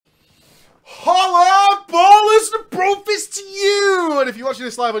watching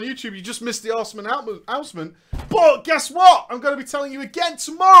this live on YouTube, you just missed the awesome announcement. But guess what? I'm going to be telling you again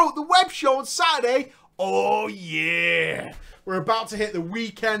tomorrow at the web show on Saturday. Oh, yeah. We're about to hit the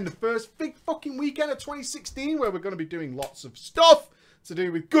weekend, the first big fucking weekend of 2016, where we're going to be doing lots of stuff to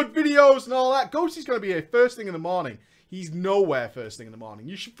do with good videos and all that. Ghosty's going to be here first thing in the morning. He's nowhere first thing in the morning.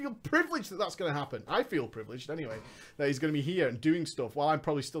 You should feel privileged that that's going to happen. I feel privileged, anyway, that he's going to be here and doing stuff while I'm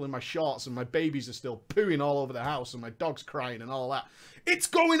probably still in my shorts and my babies are still pooing all over the house and my dog's crying and all that. It's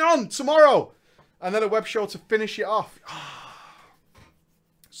going on tomorrow! And then a web show to finish it off.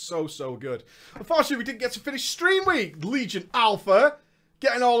 So good. Unfortunately, we didn't get to finish Stream Week. Legion Alpha,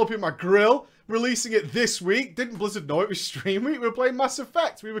 getting all up in my grill, releasing it this week. Didn't Blizzard know it was Stream Week? We were playing Mass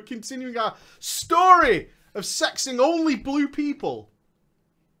Effect. We were continuing our story of sexing only blue people.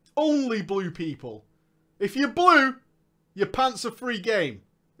 Only blue people. If you're blue, your pants are free game.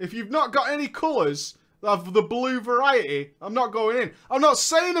 If you've not got any colours of the blue variety, I'm not going in. I'm not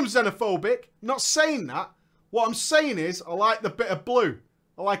saying I'm xenophobic. I'm not saying that. What I'm saying is I like the bit of blue.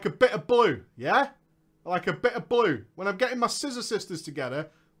 I like a bit of blue, yeah? I like a bit of blue. When I'm getting my Scissor Sisters together,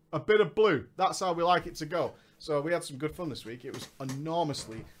 a bit of blue. That's how we like it to go. So we had some good fun this week. It was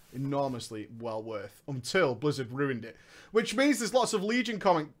enormously well worth until Blizzard ruined it. Which means there's lots of Legion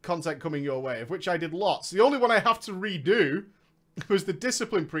content coming your way, of which I did lots. The only one I have to redo was the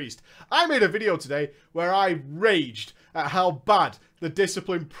Discipline Priest. I made a video today where I raged at how bad the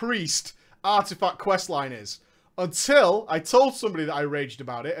Discipline Priest artifact questline is. Until I told somebody that I raged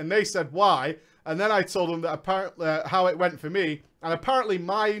about it, and they said why, and then I told them that apparently how it went for me, and apparently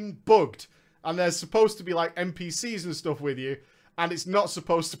mine bugged, and there's supposed to be like NPCs and stuff with you, and it's not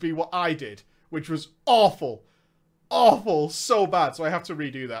supposed to be what I did, which was awful. Awful, so bad, so I have to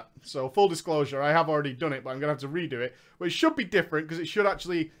redo that. So full disclosure, I have already done it, but I'm going to have to redo it, which should be different, because it should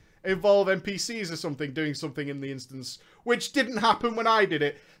actually involve NPCs or something doing something in the instance, which didn't happen when I did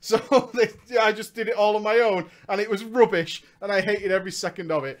it. So I just did it all on my own, and it was rubbish, and I hated every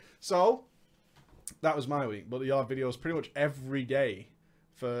second of it. So that was my week, but you'll have videos pretty much every day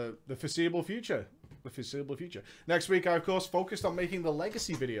for the foreseeable future. Next week, I, of course, focused on making the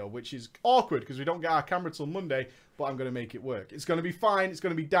Legacy video, which is awkward because we don't get our camera till Monday, but I'm going to make it work. It's going to be fine. It's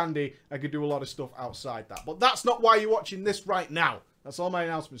going to be dandy. I could do a lot of stuff outside that. But that's not why you're watching this right now. That's all my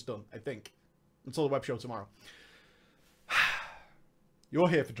announcements done, I think. Until the web show tomorrow. You're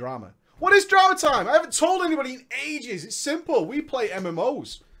here for drama. What is drama time? I haven't told anybody in ages. It's simple. We play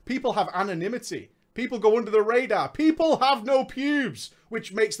MMOs. People have anonymity. People go under the radar. People have no pubes,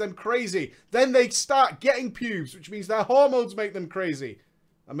 which makes them crazy. Then they start getting pubes, which means their hormones make them crazy.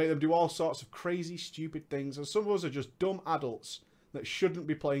 And make them do all sorts of crazy, stupid things. And some of us are just dumb adults that shouldn't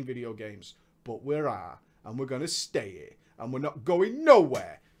be playing video games. But we are. And we're going to stay here. And we're not going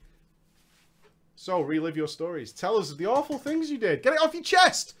nowhere. So, relive your stories. Tell us the awful things you did. Get it off your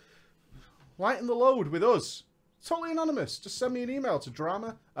chest. Lighten the load with us. Totally anonymous. Just send me an email to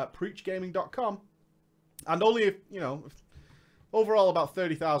drama@preachgaming.com. And only if, you know, overall about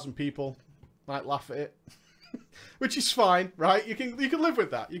 30,000 people might laugh at it. Which is fine, right? You can live with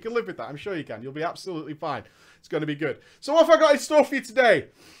that. You can live with that. I'm sure you can. You'll be absolutely fine. It's going to be good. So what have I got in store for you today?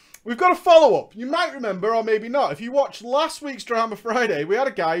 We've got a follow-up. You might remember, or maybe not. If you watched last week's Drama Friday, we had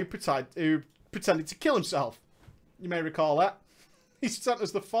a guy who pretended to kill himself. You may recall that. He sent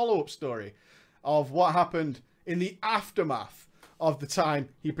us the follow-up story of what happened in the aftermath of the time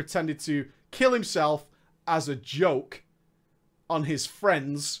he pretended to kill himself as a joke on his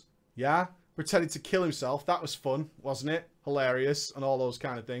friends. Yeah? Pretended to kill himself. That was fun, wasn't it? Hilarious and all those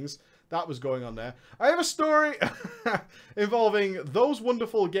kind of things. That was going on there. I have a story involving those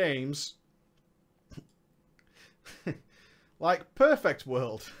wonderful games like Perfect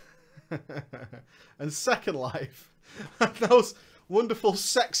World and Second Life and those wonderful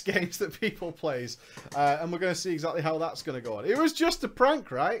sex games that people plays. And we're going to see exactly how that's going to go on. It was just a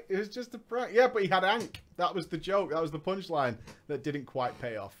prank, right? It was just a prank. Yeah, but he had Ank. That was the joke. That was the punchline that didn't quite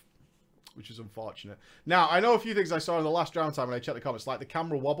pay off, which is unfortunate. Now, I know a few things I saw in the last Drama Time when I checked the comments, like the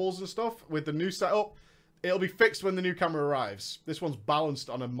camera wobbles and stuff with the new setup. It'll be fixed when the new camera arrives. This one's balanced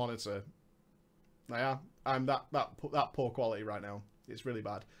on a monitor. Yeah, I'm that poor quality right now. It's really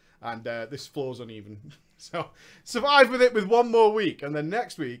bad. And this floor's uneven. So, survive with it with one more week. And then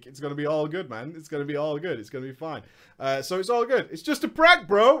next week, it's going to be all good, man. It's going to be all good. It's going to be fine. So, it's all good. It's just a prank,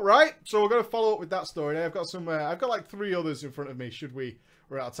 bro, right? So, we're going to follow up with that story. I've got some, I've got like 3 others in front of me, should we...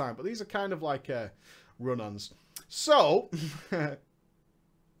 We're out of time, but these are kind of like run-ons. So,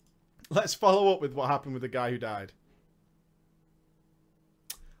 let's follow up with what happened with the guy who died.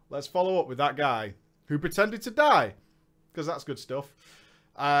 Let's follow up with that guy who pretended to die, because that's good stuff.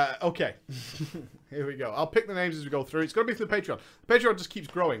 Okay. Here we go. I'll pick the names as we go through. It's going to be for the Patreon. The Patreon just keeps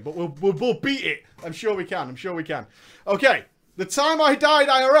growing, but we'll beat it. I'm sure we can. I'm sure we can. Okay. The Time I Died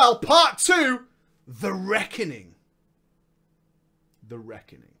IRL, Part 2, The Reckoning. The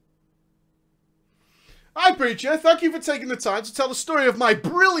Reckoning. Hi, Preacher. Thank you for taking the time to tell the story of my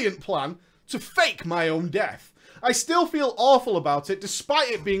brilliant plan to fake my own death. I still feel awful about it, despite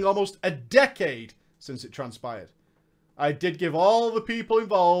it being almost a decade since it transpired. I did give all the people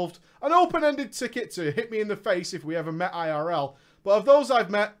involved an open-ended ticket to hit me in the face if we ever met IRL, but of those I've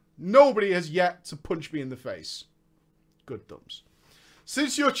met, nobody has yet to punch me in the face. Good thumbs.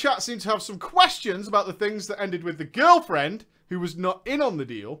 Since your chat seemed to have some questions about the things that ended with the girlfriend, who was not in on the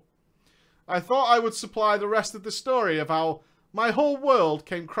deal, I thought I would supply the rest of the story of how my whole world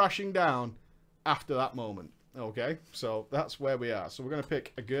came crashing down after that moment. Okay, so that's where we are. So we're going to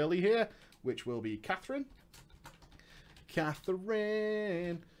pick a girlie here, which will be Catherine.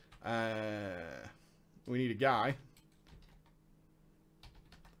 Catherine. We need a guy.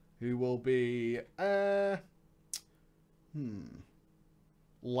 Who will be...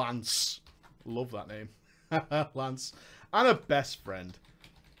 Lance. Love that name. Lance. And a best friend.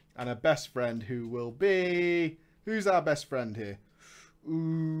 And a best friend who will be... Who's our best friend here?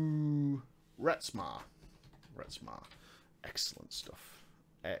 Ooh... Retzmar. Retzmar. Excellent stuff.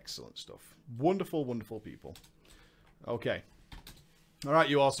 Excellent stuff. Wonderful, wonderful people. Okay. Alright,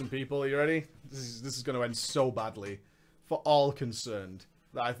 you awesome people. Are you ready? This is going to end so badly for all concerned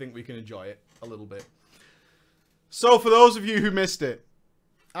that I think we can enjoy it a little bit. So, for those of you who missed it,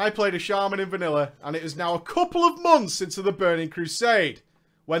 I played a shaman in vanilla, and it is now a couple of months into the Burning Crusade,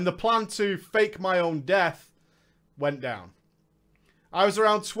 when the plan to fake my own death went down. I was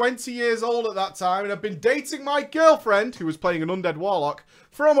around 20 years old at that time, and I'd been dating my girlfriend, who was playing an undead warlock,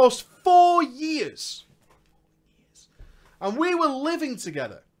 for almost 4 years. And we were living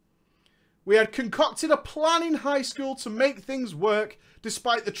together. We had concocted a plan in high school to make things work,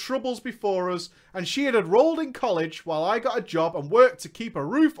 despite the troubles before us, and she had enrolled in college while I got a job and worked to keep a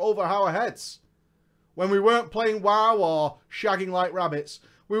roof over our heads. When we weren't playing WoW or shagging like rabbits,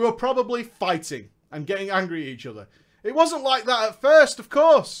 we were probably fighting and getting angry at each other. It wasn't like that at first, of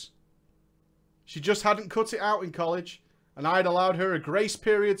course. She just hadn't cut it out in college, and I'd allowed her a grace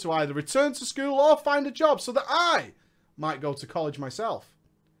period to either return to school or find a job so that I might go to college myself.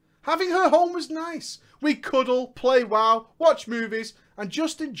 Having her home was nice. We'd cuddle, play WoW, watch movies, and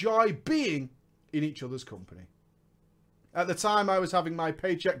just enjoy being in each other's company. At the time, I was having my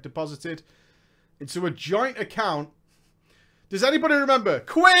paycheck deposited into a joint account. Does anybody remember?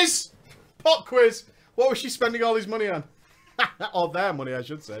 Quiz! Pop quiz! What was she spending all his money on? Or their money, I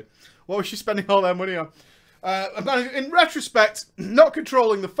should say. What was she spending all their money on? In retrospect, not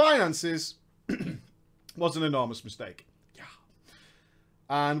controlling the finances was an enormous mistake. Yeah.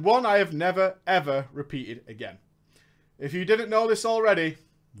 And one I have never, ever repeated again. If you didn't know this already,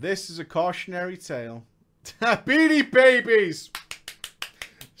 this is a cautionary tale. Beanie Babies!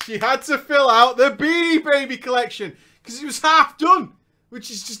 She had to fill out the Beanie Baby collection because it was half done. Which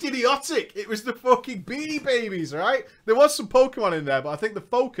is just idiotic. It was the fucking Beanie Babies, right? There was some Pokemon in there, but I think the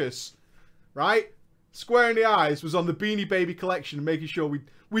focus, right? Square in the eyes was on the Beanie Baby collection and making sure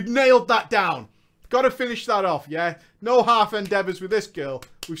we'd nailed that down. Got to finish that off, yeah? No half endeavours with this girl.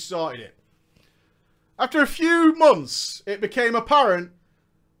 We've sorted it. After a few months, it became apparent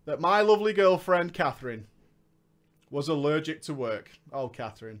that my lovely girlfriend, Catherine, was allergic to work. Oh,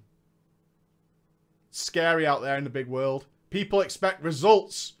 Catherine. Scary out there in the big world. People expect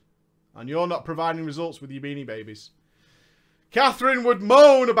results, and you're not providing results with your Beanie Babies. Catherine would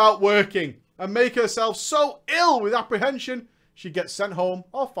moan about working and make herself so ill with apprehension she'd get sent home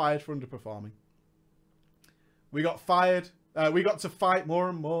or fired for underperforming. We got to fight more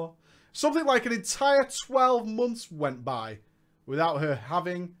and more. Something like an entire 12 months went by without her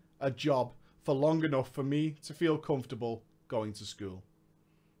having a job for long enough for me to feel comfortable going to school.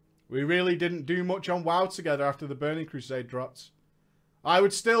 We really didn't do much on WoW together after the Burning Crusade dropped. I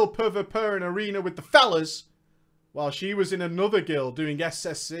would still purr in arena with the fellas, while she was in another guild doing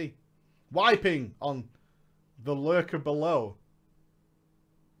SSC, wiping on the lurker below.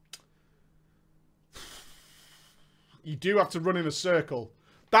 You do have to run in a circle.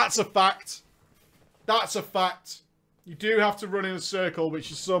 That's a fact. That's a fact. You do have to run in a circle,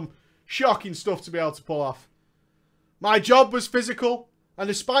 which is some shocking stuff to be able to pull off. My job was physical. And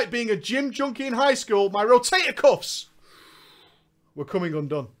despite being a gym junkie in high school, my rotator cuffs were coming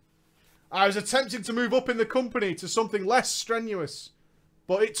undone. I was attempting to move up in the company to something less strenuous,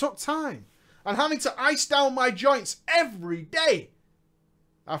 but it took time. And having to ice down my joints every day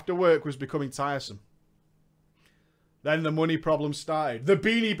after work was becoming tiresome. Then the money problem started. The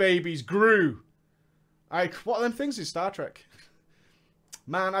Beanie Babies grew. What are them things in Star Trek?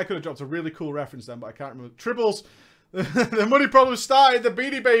 Man, I could have dropped a really cool reference then, but I can't remember. Tribbles. The money problem started. The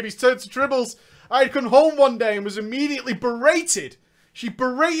Beanie Babies turned to Tribbles. I come home one day and was immediately berated. She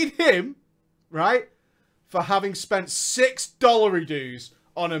berated him, right, for having spent $6 dues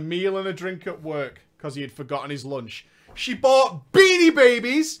on a meal and a drink at work because he had forgotten his lunch. She bought Beanie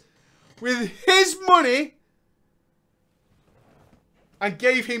Babies with his money and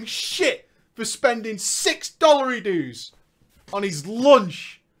gave him shit for spending $6 dues on his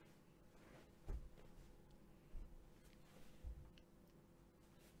lunch.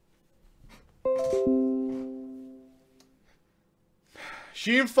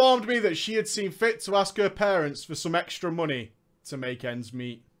 She informed me that she had seen fit to ask her parents for some extra money to make ends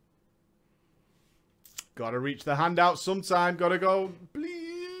meet. Gotta reach the hand out sometime. Gotta go,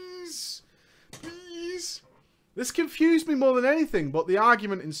 please. Please. This confused me more than anything, but the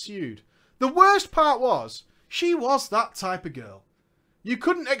argument ensued. The worst part was, she was that type of girl. You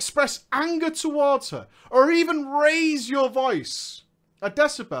couldn't express anger towards her, or even raise your voice a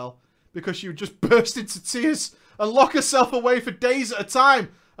decibel, because she would just burst into tears and lock herself away for days at a time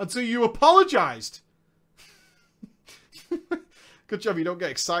until you apologised. Good job you don't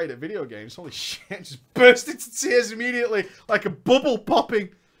get excited at video games. Holy shit, just burst into tears immediately like a bubble popping.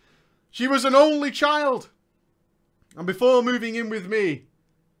 She was an only child. And before moving in with me,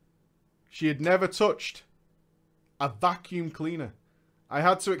 she had never touched a vacuum cleaner. I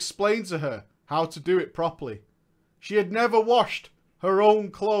had to explain to her how to do it properly. She had never washed her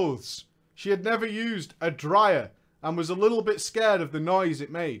own clothes. She had never used a dryer and was a little bit scared of the noise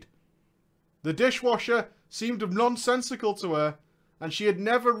it made. The dishwasher seemed nonsensical to her, and she had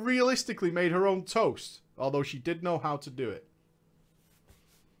never realistically made her own toast, although she did know how to do it.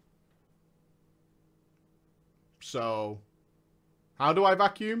 So, how do I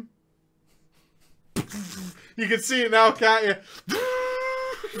vacuum? You can see it now, can't you?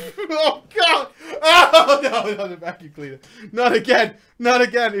 Oh, God! Oh, no, not a vacuum cleaner. Not again. Not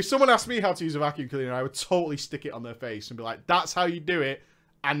again. If someone asked me how to use a vacuum cleaner, I would totally stick it on their face and be like, that's how you do it,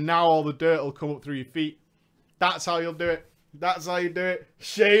 and now all the dirt will come up through your feet. That's how you'll do it. That's how you do it.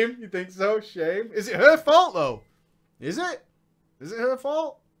 Shame? You think so? Shame? Is it her fault, though? Is it? Is it her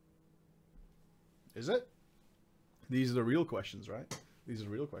fault? Is it? These are the real questions, right? These are the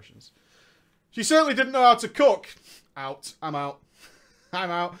real questions. She certainly didn't know how to cook. Out. I'm out. I'm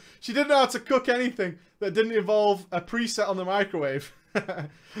out. She didn't know how to cook anything that didn't involve a preset on the microwave.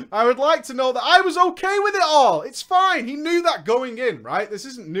 I would like to know that I was okay with it all. It's fine. He knew that going in, right? This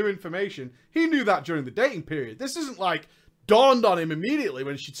isn't new information. He knew that during the dating period. This isn't like dawned on him immediately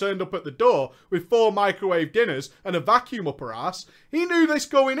when she turned up at the door with 4 microwave dinners and a vacuum up her ass. He knew this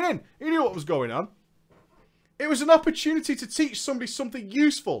going in. He knew what was going on. It was an opportunity to teach somebody something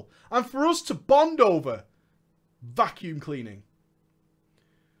useful and for us to bond over vacuum cleaning.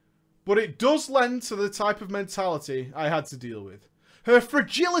 But it does lend to the type of mentality I had to deal with. Her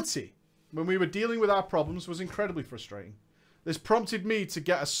fragility when we were dealing with our problems was incredibly frustrating. This prompted me to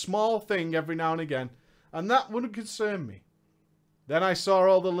get a small thing every now and again, and that wouldn't concern me. Then I saw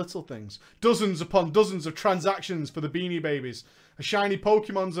all the little things. Dozens upon dozens of transactions for the Beanie Babies. A shiny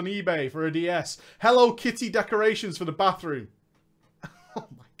Pokemons on eBay for a DS. Hello Kitty decorations for the bathroom. Oh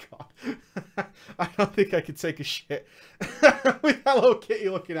my god. I don't think I could take a shit with Hello Kitty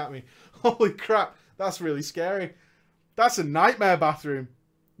looking at me. Holy crap. That's really scary. That's a nightmare bathroom.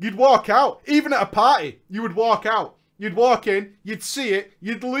 You'd walk out. Even at a party, you would walk out. You'd walk in, you'd see it,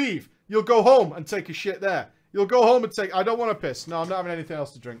 you'd leave. You'll go home and take a shit there. You'll go home and take... I don't want to piss. No, I'm not having anything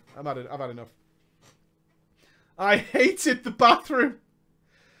else to drink. I've had enough. I hated the bathroom.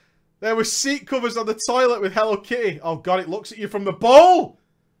 There were seat covers on the toilet with Hello Kitty. Oh god, it looks at you from the bowl.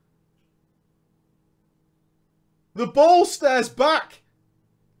 The bowl stares back.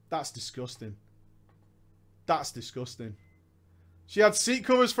 That's disgusting. That's disgusting. She had seat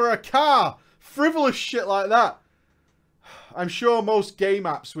covers for her car. Frivolous shit like that. I'm sure most game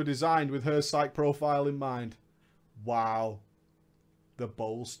apps were designed with her psych profile in mind. Wow. The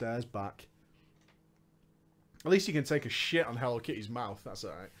bowl stares back. At least you can take a shit on Hello Kitty's mouth. That's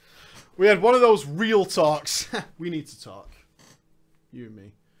alright. We had one of those real talks. We need to talk. You and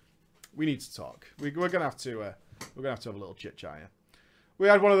me. We need to talk. We're gonna have to have a little chit chat here. We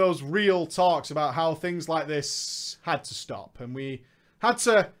had one of those real talks about how things like this had to stop, and we had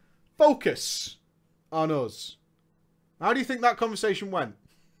to focus on us. How do you think that conversation went?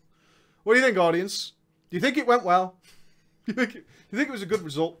 What do you think, audience? Do you think it went well? Do you think it was a good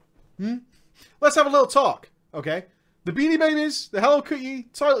result? Let's have a little talk, okay? The Beanie Babies, the Hello Kitty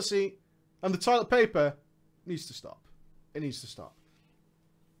toilet seat, and the toilet paper needs to stop. It needs to stop.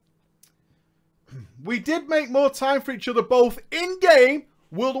 We did make more time for each other both in-game,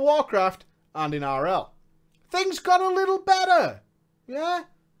 World of Warcraft, and in RL. Things got a little better. Yeah?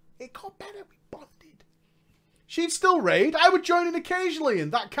 It got better. We bonded. She'd still raid. I would join in occasionally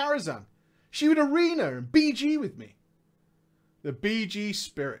in that Karazhan. She would arena and BG with me. The BG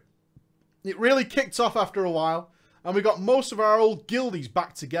spirit. It really kicked off after a while, and we got most of our old guildies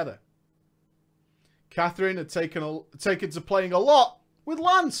back together. Catherine had taken to playing a lot with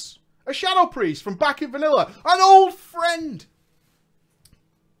Lance, a shadow priest from back in Vanilla, an old friend.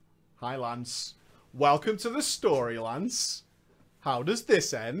 Hi, Lance. Welcome to the story, Lance. How does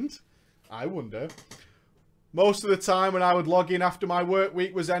this end? I wonder. Most of the time when I would log in after my work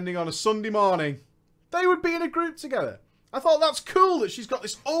week was ending on a Sunday morning, they would be in a group together. I thought that's cool that she's got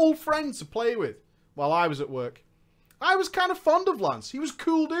this old friend to play with while I was at work. I was kind of fond of Lance. He was a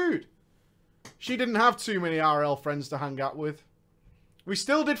cool dude. She didn't have too many RL friends to hang out with. We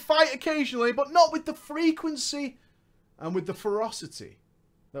still did fight occasionally, but not with the frequency and with the ferocity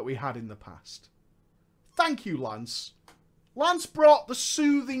that we had in the past. Thank you, Lance. Lance brought the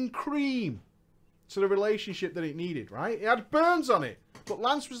soothing cream to the relationship that it needed, right? It had burns on it, but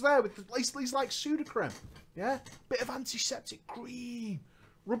Lance was there with these like Sudocrem. Yeah? Bit of antiseptic cream.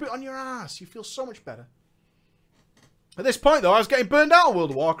 Rub it on your ass. You feel so much better. At this point, though, I was getting burned out on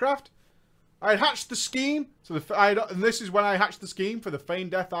World of Warcraft. I had hatched the scheme, and this is when I hatched the scheme for the Feign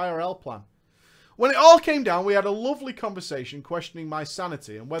Death IRL plan. When it all came down, we had a lovely conversation questioning my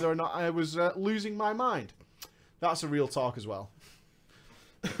sanity and whether or not I was losing my mind. That's a real talk as well.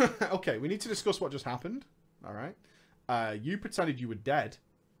 Okay, we need to discuss what just happened. All right. You pretended you were dead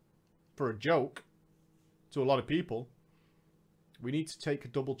for a joke to a lot of people. We need to take a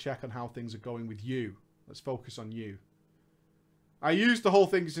double check on how things are going with you. Let's focus on you. I used the whole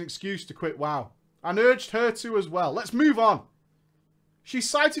thing as an excuse to quit WoW, and urged her to as well. Let's move on. She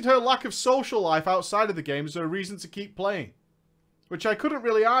cited her lack of social life outside of the game as a reason to keep playing, which I couldn't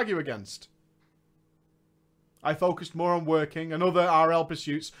really argue against. I focused more on working and other RL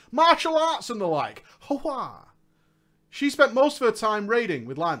pursuits, martial arts and the like. Hoa! She spent most of her time raiding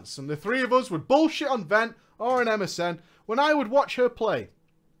with Lance, and the three of us would bullshit on Vent or an MSN when I would watch her play.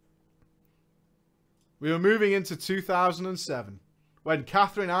 We were moving into 2007, when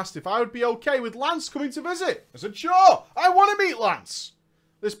Catherine asked if I would be okay with Lance coming to visit. I said, sure, I want to meet Lance.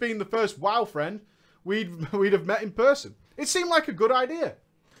 This being the first WoW friend we'd have met in person. It seemed like a good idea.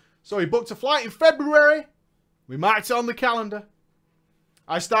 So he booked a flight in February. We marked it on the calendar.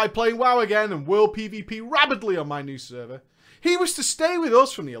 I started playing WoW again and World PvP rapidly on my new server. He was to stay with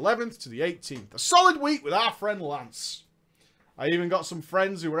us from the 11th to the 18th. A solid week with our friend Lance. I even got some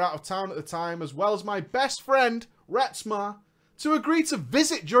friends who were out of town at the time, as well as my best friend, Retzmar, to agree to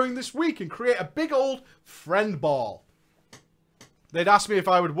visit during this week and create a big old friend ball. They'd asked me if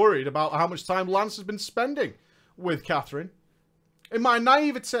I was worried about how much time Lance has been spending with Catherine. In my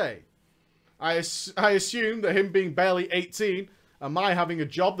naivete, I assumed that him being barely 18 and my having a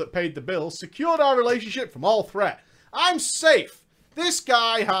job that paid the bills secured our relationship from all threat. I'm safe. This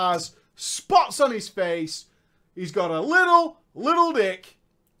guy has spots on his face. He's got a little dick,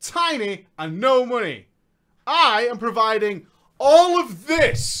 tiny, and no money. I am providing all of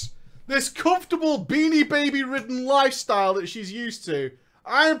this comfortable Beanie Baby ridden lifestyle that she's used to.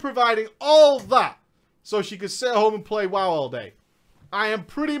 I am providing all that so she can sit at home and play WoW all day. I am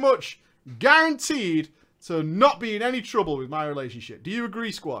pretty much guaranteed to not be in any trouble with my relationship. Do you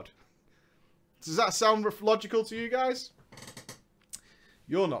agree, squad? Does that sound logical to you guys?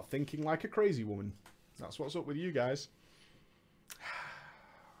 You're not thinking like a crazy woman. That's what's up with you guys.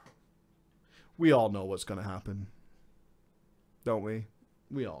 We all know what's going to happen. Don't we?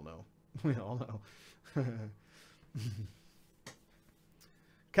 We all know. We all know.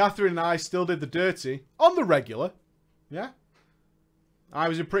 Catherine and I still did the dirty on the regular. Yeah? I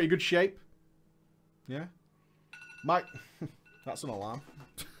was in pretty good shape. Yeah? Mike... That's an alarm.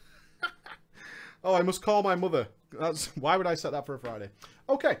 Oh, I must call my mother. Why would I set that for a Friday?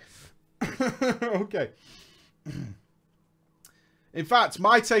 Okay. Okay. In fact,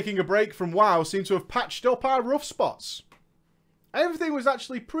 my taking a break from WoW seemed to have patched up our rough spots. Everything was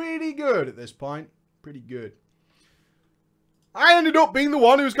actually pretty good at this point. Pretty good. I ended up being the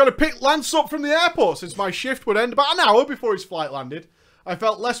one who was going to pick Lance up from the airport, since my shift would end about an hour before his flight landed. I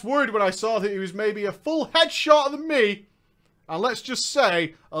felt less worried when I saw that he was maybe a full head shorter than me, and let's just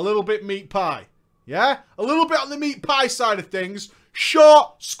say a little bit meat pie. Yeah? A little bit on the meat pie side of things.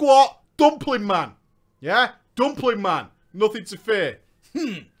 Short, squat, dumpling man. Yeah? Dumpling man. Nothing to fear.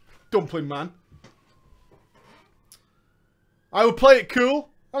 Dumpling man. I would play it cool,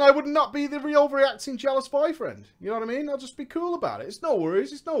 And I would not be the overreacting jealous boyfriend. You know what I mean? I'll just be cool about it. It's no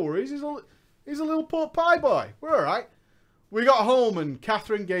worries. It's no worries. He's a little pork pie boy. We're all right. We got home and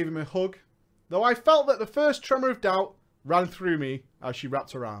Catherine gave him a hug. Though I felt that the first tremor of doubt ran through me as she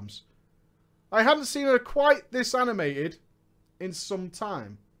wrapped her arms. I hadn't seen her quite this animated in some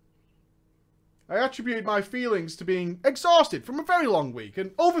time. I attributed my feelings to being exhausted from a very long week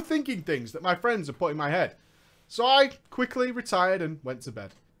and overthinking things that my friends had put in my head. So I quickly retired and went to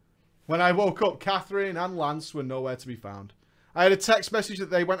bed. When I woke up, Catherine and Lance were nowhere to be found. I had a text message that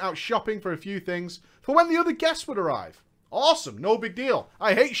they went out shopping for a few things for when the other guests would arrive. Awesome, no big deal.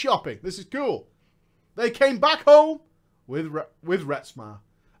 I hate shopping. This is cool. They came back home with Retsmar,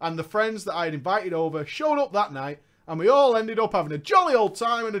 and the friends that I had invited over showed up that night, and we all ended up having a jolly old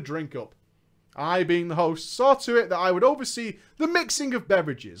time and a drink up. I, being the host, saw to it that I would oversee the mixing of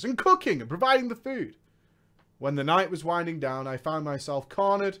beverages and cooking and providing the food. When the night was winding down, I found myself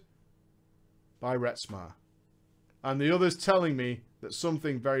cornered by Retsmar, and the others telling me that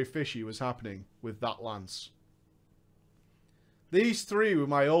something very fishy was happening with that Lance. These three were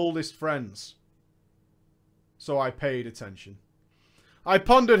my oldest friends, so I paid attention. I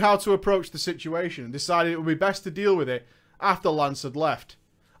pondered how to approach the situation and decided it would be best to deal with it after Lance had left.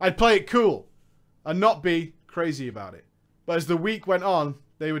 I'd play it cool and not be crazy about it. But as the week went on,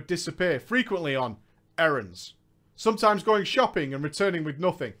 they would disappear, frequently on errands. Sometimes going shopping and returning with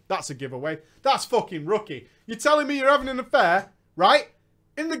nothing. That's a giveaway. That's fucking rookie. You're telling me you're having an affair, right?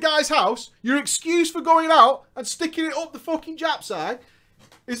 In the guy's house, your excuse for going out and sticking it up the fucking Jap side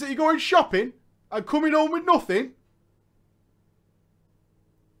is that you're going shopping and coming home with nothing?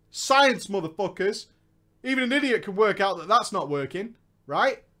 Science, motherfuckers. Even an idiot can work out that that's not working,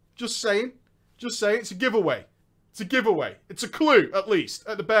 right? Just saying. Just saying. It's a giveaway. It's a giveaway. It's a clue, at least.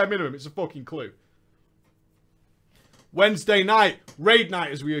 At the bare minimum, it's a fucking clue. Wednesday night. Raid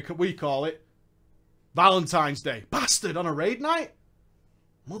night, as we call it. Valentine's Day. Bastard, on a raid night?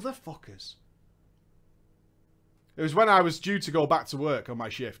 Motherfuckers. It was when I was due to go back to work on my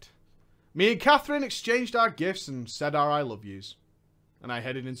shift. Me and Catherine exchanged our gifts and said our I love yous. And I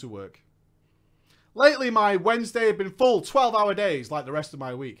headed into work. Lately, my Wednesday had been full 12-hour days like the rest of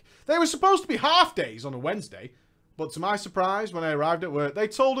my week. They were supposed to be half days on a Wednesday, but to my surprise, when I arrived at work, they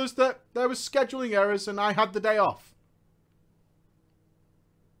told us that there was scheduling errors and I had the day off.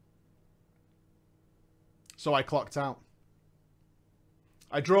 So I clocked out.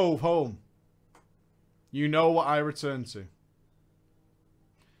 I drove home. You know what I returned to.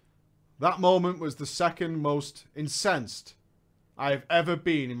 That moment was the second most incensed I have ever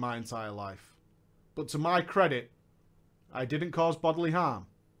been in my entire life. But to my credit, I didn't cause bodily harm.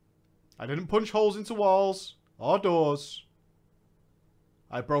 I didn't punch holes into walls or doors.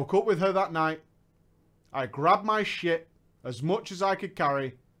 I broke up with her that night. I grabbed my shit, as much as I could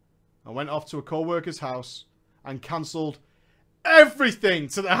carry, and went off to a co-worker's house and cancelled everything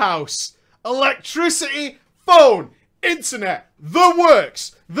to the house. Electricity, phone, internet, the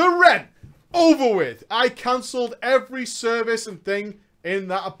works, the rent, over with. I cancelled every service and thing in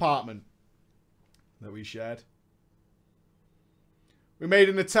that apartment that we shared. We made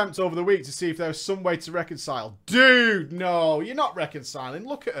an attempt over the week to see if there was some way to reconcile. Dude, no, you're not reconciling.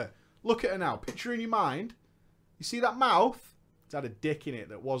 Look at her. Look at her now. Picture in your mind. You see that mouth? It had a dick in it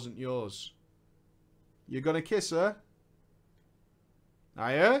that wasn't yours. You're going to kiss her?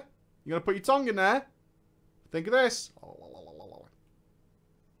 Are you? You're going to put your tongue in there? Think of this.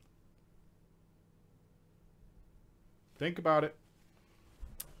 Think about it.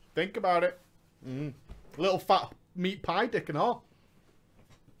 Think about it. Little fat meat pie dick and all.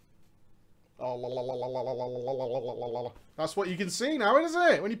 That's what you can see now, isn't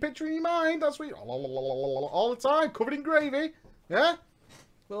it? When you picture in your mind, that's what you... all the time, covered in gravy. Yeah?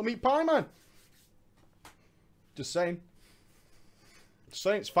 Little meat pie, man. Just saying. Just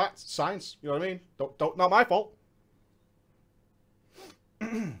saying, it's facts, it's science. You know what I mean? Don't, not my fault.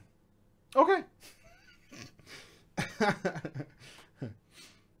 Okay.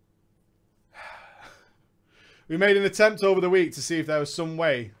 We made an attempt over the week to see if there was some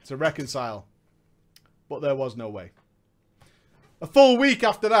way to reconcile, but there was no way. A full week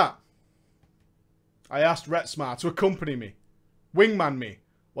after that, I asked Retsmar to accompany me, wingman me,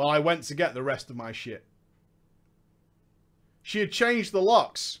 while I went to get the rest of my shit. She had changed the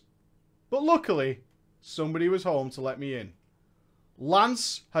locks, but luckily, somebody was home to let me in.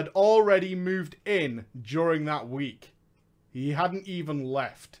 Lance had already moved in during that week. He hadn't even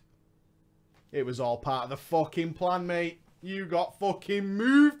left. It was all part of the fucking plan, mate. You got fucking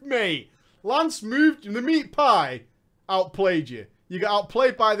moved, mate. Lance moved and the meat pie outplayed you. You got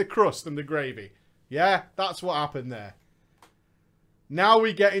outplayed by the crust and the gravy. Yeah, that's what happened there. Now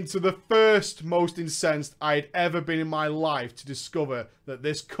we get into the first most incensed I'd ever been in my life to discover that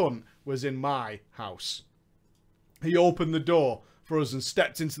this cunt was in my house. He opened the door for us and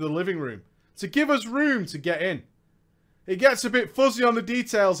stepped into the living room to give us room to get in. It gets a bit fuzzy on the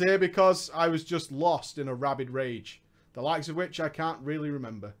details here because I was just lost in a rabid rage, the likes of which I can't really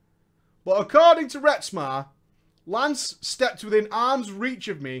remember. But according to Retsmar, Lance stepped within arm's reach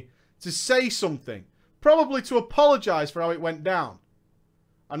of me to say something, probably to apologise for how it went down.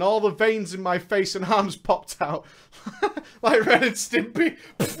 And all the veins in my face and arms popped out, like Ren and Stimpy.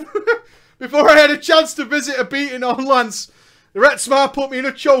 Before I had a chance to visit a beating on Lance, Retsmar put me in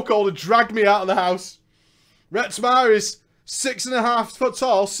a chokehold and dragged me out of the house. Retsmar is 6.5 foot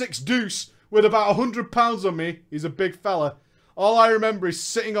tall, 6 deuce, with about 100 pounds on me. He's a big fella. All I remember is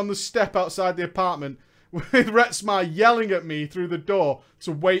sitting on the step outside the apartment with Retsmar yelling at me through the door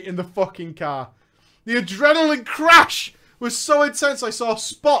to wait in the fucking car. The adrenaline crash was so intense I saw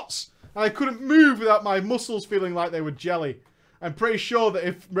spots and I couldn't move without my muscles feeling like they were jelly. I'm pretty sure that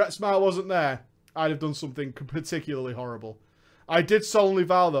if Retsmar wasn't there, I'd have done something particularly horrible. I did solemnly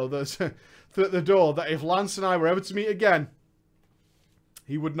vow, though, that at the door, that if Lance and I were ever to meet again,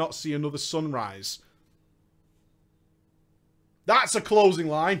 he would not see another sunrise. That's a closing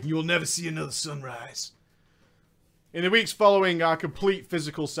line. You will never see another sunrise. In the weeks following our complete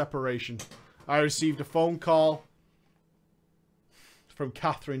physical separation, I received a phone call from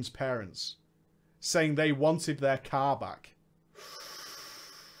Catherine's parents saying they wanted their car back.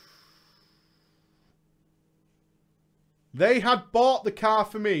 They had bought the car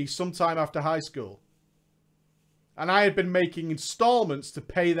for me sometime after high school, and I had been making installments to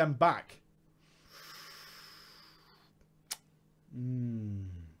pay them back.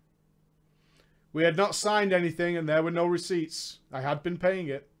 We had not signed anything and there were no receipts. I had been paying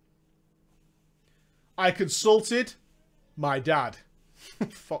it. I consulted my dad.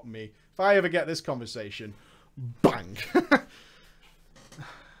 Fuck me. If I ever get this conversation, bang.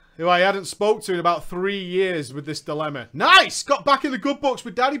 Who I hadn't spoke to in about 3 years with this dilemma. Nice! Got back in the good books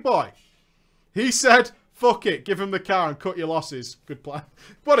with Daddy Boy. He said, fuck it, give him the car and cut your losses. Good plan.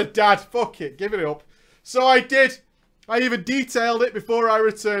 What a dad. Fuck it, give it up. So I did. I even detailed it before I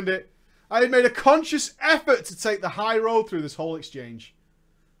returned it. I had made a conscious effort to take the high road through this whole exchange.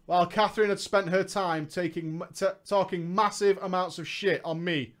 While Catherine had spent her time talking massive amounts of shit on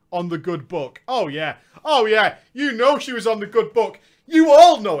me on the good book. Oh yeah. Oh yeah. You know she was on the good book. You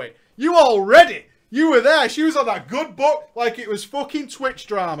all know it. You all read it. You were there. She was on that good book like it was fucking Twitch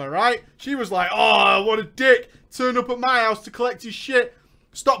drama, right? She was like, oh, what a dick. Turned up at my house to collect his shit.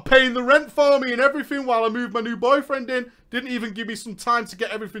 Stopped paying the rent for me and everything while I moved my new boyfriend in. Didn't even give me some time to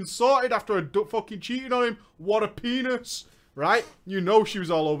get everything sorted after I fucking cheated on him. What a penis. Right? You know she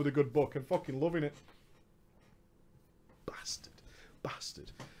was all over the good book and fucking loving it. Bastard.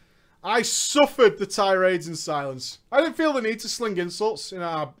 Bastard. I suffered the tirades in silence. I didn't feel the need to sling insults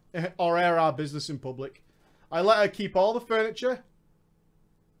or air our business in public. I let her keep all the furniture.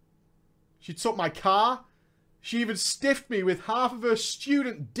 She took my car. She even stiffed me with half of her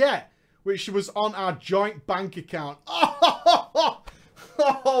student debt, which was on our joint bank account. Oh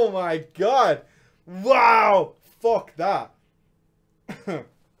my god. Wow. Fuck that.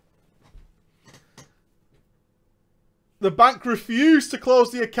 The bank refused to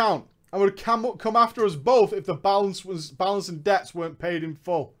close the account and would come after us both if the balance and debts weren't paid in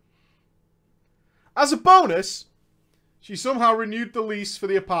full. As a bonus, she somehow renewed the lease for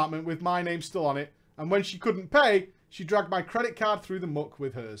the apartment with my name still on it, and when she couldn't pay, she dragged my credit card through the muck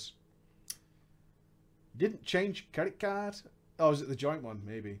with hers. Didn't change credit card? Oh, was it the joint one?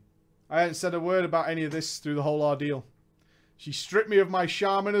 Maybe. I hadn't said a word about any of this through the whole ordeal. She stripped me of my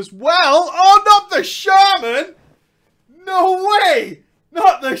shaman as well. Oh, not the shaman! No way!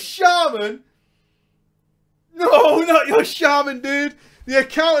 Not the shaman! No, not your shaman, dude! The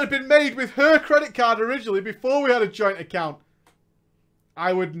account had been made with her credit card originally before we had a joint account.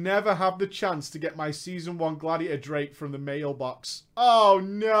 I would never have the chance to get my Season 1 Gladiator Drake from the mailbox. Oh,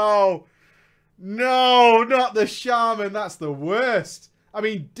 no! No, not the shaman. That's the worst. I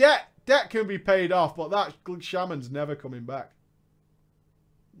mean, debt can be paid off, but that shaman's never coming back.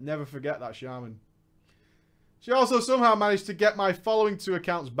 Never forget that shaman. She also somehow managed to get my following 2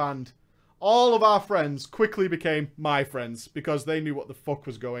 accounts banned. All of our friends quickly became my friends because they knew what the fuck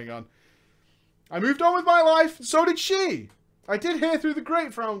was going on. I moved on with my life, and so did she. I did hear through the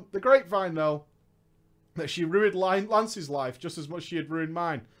grapevine, though, that she ruined Lance's life just as much as she had ruined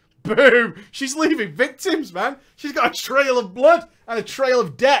mine. Boom! She's leaving victims, man. She's got a trail of blood and a trail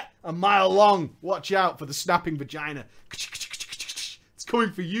of debt a mile long. Watch out for the snapping vagina. It's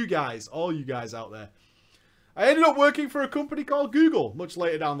coming for you guys, all you guys out there. I ended up working for a company called Google much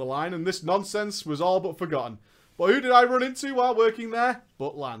later down the line, and this nonsense was all but forgotten. But who did I run into while working there?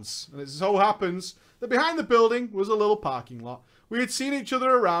 But Lance. And it so happens that behind the building was a little parking lot. We had seen each other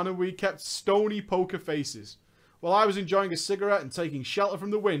around and we kept stony poker faces. While I was enjoying a cigarette and taking shelter from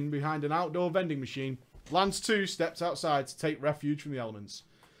the wind behind an outdoor vending machine, Lance too stepped outside to take refuge from the elements.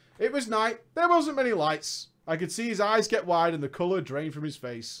 It was night. There wasn't many lights. I could see his eyes get wide and the colour drain from his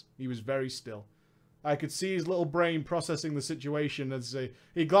face. He was very still. I could see his little brain processing the situation as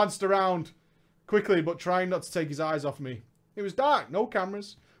he glanced around quickly, but trying not to take his eyes off me. It was dark, no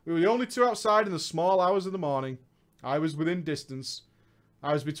cameras. We were the only two outside in the small hours of the morning. I was within distance.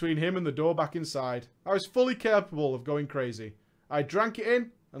 I was between him and the door back inside. I was fully capable of going crazy. I drank it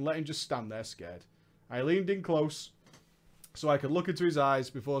in and let him just stand there scared. I leaned in close so I could look into his eyes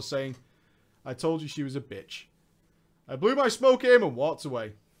before saying, "I told you she was a bitch." I blew my smoke at him and walked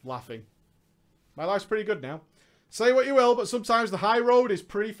away, laughing. My life's pretty good now. Say what you will, but sometimes the high road is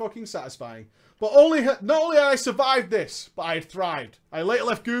pretty fucking satisfying. But not only had I survived this, but I had thrived. I later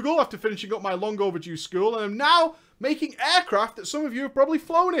left Google after finishing up my long overdue school and am now making aircraft that some of you have probably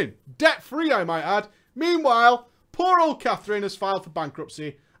flown in. Debt-free, I might add. Meanwhile, poor old Catherine has filed for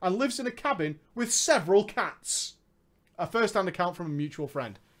bankruptcy and lives in a cabin with several cats. A first-hand account from a mutual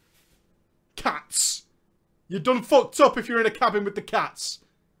friend. Cats. You're done fucked up if you're in a cabin with the cats.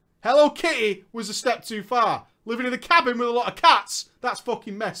 Hello Kitty was a step too far. Living in a cabin with a lot of cats, that's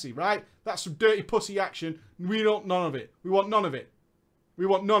fucking messy, right? That's some dirty pussy action. We want none of it. We want none of it. We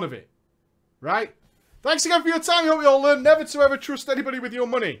want none of it. Right? Thanks again for your time. I hope you all learn never to ever trust anybody with your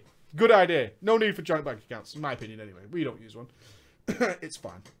money. Good idea. No need for joint bank accounts, in my opinion anyway. We don't use one. It's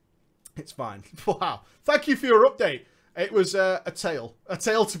fine. It's fine. Wow. Thank you for your update. It was a tale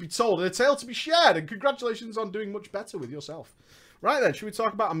to be told, and a tale to be shared, and congratulations on doing much better with yourself. Right then, should we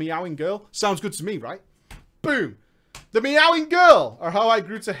talk about a meowing girl? Sounds good to me, right? Boom! The meowing girl, or how I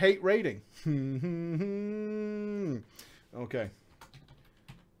grew to hate raiding. Okay.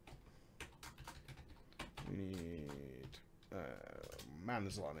 We need... man,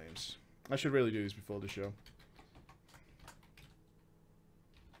 there's a lot of names. I should really do this before the show.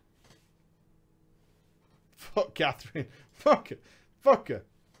 Fuck Catherine. Fuck her. Fuck her.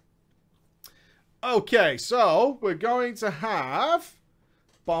 Okay, so we're going to have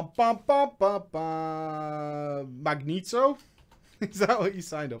Magneto. Is that what you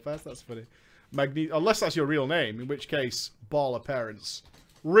signed up as? That's funny. Magneto, unless that's your real name, in which case, baller parents.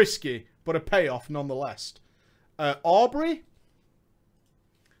 Risky, but a payoff nonetheless. Aubrey.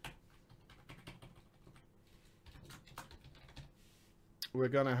 We're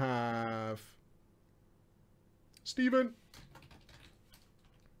gonna have Steven.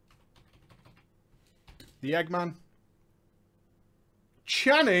 The Eggman.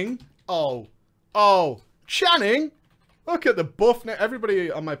 Channing. Oh. Channing. Look at the buff. Now,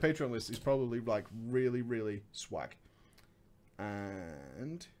 everybody on my Patreon list is probably like really, really swag.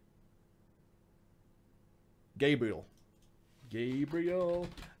 And Gabriel.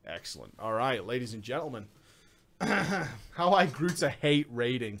 Excellent. All right, ladies and gentlemen. How I grew to hate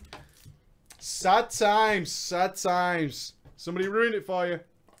raiding. Sad times. Sad times. Somebody ruined it for you.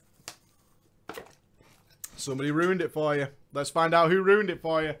 Somebody ruined it for you. Let's find out who ruined it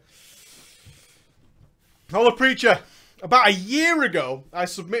for you. Hello, Preacher. About a year ago, I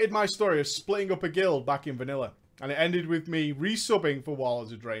submitted my story of splitting up a guild back in Vanilla. And it ended with me resubbing for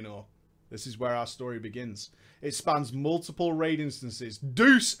Warlords of Draenor. This is where our story begins. It spans multiple raid instances,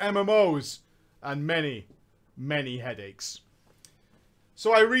 deuce MMOs, and many, many headaches.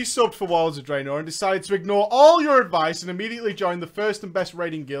 So I resubbed for Warlords of Draenor and decided to ignore all your advice and immediately join the first and best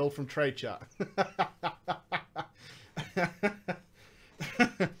raiding guild from Trade Chat.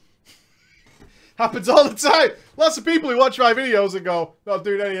 Happens all the time. Lots of people who watch my videos and go, not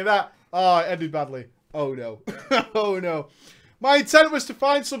doing any of that. Oh, it ended badly. Oh no. Oh no. My intent was to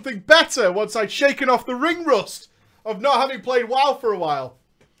find something better once I'd shaken off the ring rust of not having played WoW for a while.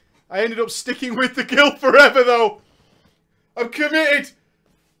 I ended up sticking with the guild forever though. I'm committed.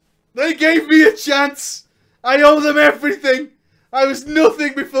 They gave me a chance. I owe them everything. I was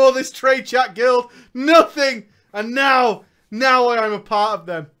nothing before this Trade Chat guild. Nothing. And now I'm a part of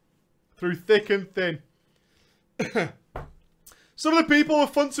them. Through thick and thin. Some of the people were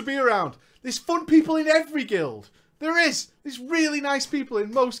fun to be around. There's fun people in every guild. There's really nice people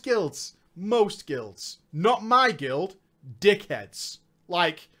in most guilds. Most guilds. Not my guild. Dickheads.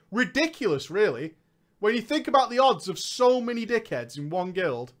 Like, ridiculous, really. When you think about the odds of so many dickheads in one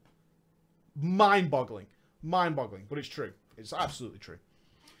guild, mind-boggling. Mind-boggling, but it's true. It's absolutely true.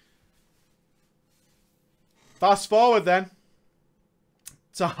 Fast forward then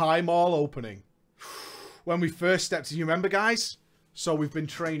to High Mall opening. when we first stepped in. You remember, guys? So we've been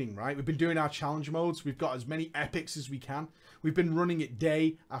training, right? We've been doing our challenge modes. We've got as many epics as we can. We've been running it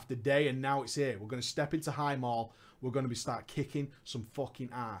day after day, and now it's here. We're going to step into Highmaul. We're going to start kicking some fucking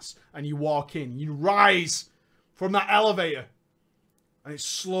ass. And you walk in, you rise from that elevator, and it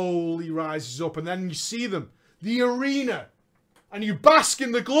slowly rises up, and then you see them, the arena, and you bask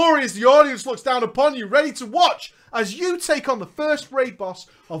in the glory as the audience looks down upon you, ready to watch as you take on the first raid boss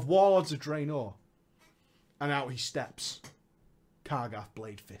of Warlords of Draenor. And out he steps, Kargath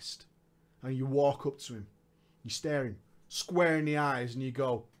Bladefist. And you walk up to him, you stare him square in the eyes, and you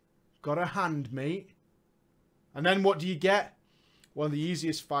go, "Got a hand, mate?" And then what do you get? One of the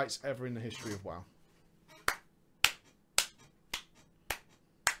easiest fights ever in the history of WoW.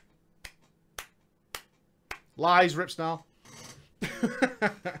 Lies, Ripsnarl.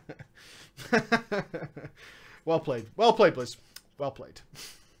 Well played. Well played, Blizz. Well played.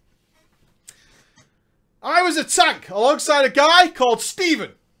 I was a tank alongside a guy called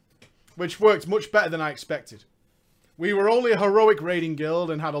Steven, which worked much better than I expected. We were only a heroic raiding guild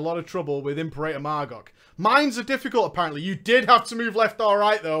and had a lot of trouble with Imperator Margok. Mines are difficult, apparently. You did have to move left or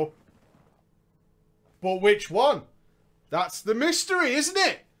right, though. But which one? That's the mystery, isn't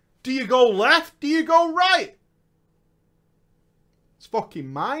it? Do you go left? Do you go right? It's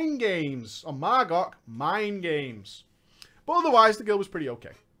fucking mind games. On Margok, mind games. But otherwise, the guild was pretty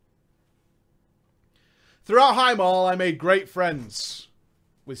okay. Throughout Highmaul, I made great friends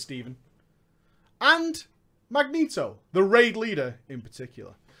with Steven. And Magneto, the raid leader in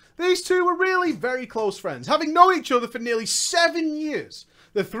particular. These two were really very close friends. Having known each other for nearly 7 years,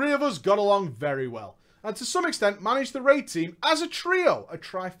 the three of us got along very well. And to some extent managed the raid team as a trio, a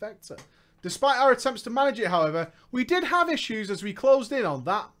trifecta. Despite our attempts to manage it, however, we did have issues as we closed in on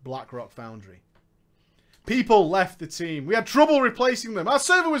that Blackrock Foundry. People left the team. We had trouble replacing them. Our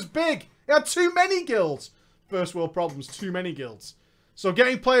server was big. It had too many guilds. First world problems, too many guilds. So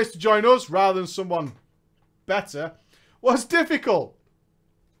getting players to join us rather than someone better was difficult.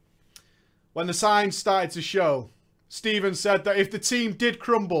 When the signs started to show, Steven said that if the team did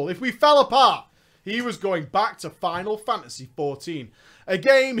crumble, if we fell apart, he was going back to Final Fantasy XIV. A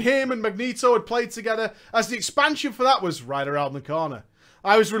game him and Magneto had played together, as the expansion for that was right around the corner.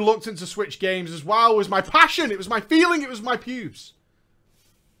 I was reluctant to switch games as WoW was my passion, it was my feeling, it was my pubes.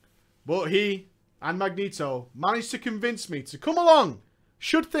 But he and Magneto managed to convince me to come along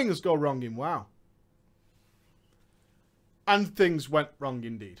should things go wrong in WoW. And things went wrong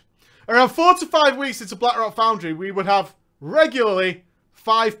indeed. Around 4 to 5 weeks into Blackrock Foundry, we would have regularly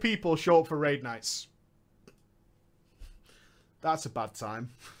 5 people show up for raid nights. That's a bad time.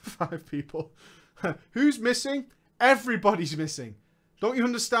 5 people. Who's missing? Everybody's missing. Don't you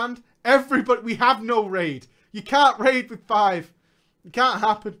understand? Everybody. We have no raid. You can't raid with 5. It can't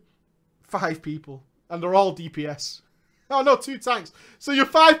happen. 5 people. And they're all DPS. Oh no, 2 tanks. So your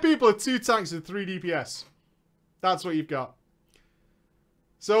 5 people are 2 tanks and 3 DPS. That's what you've got.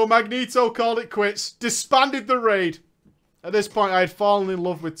 So Magneto called it quits. Disbanded the raid. At this point, I had fallen in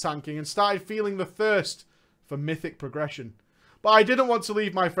love with tanking and started feeling the thirst for mythic progression. But I didn't want to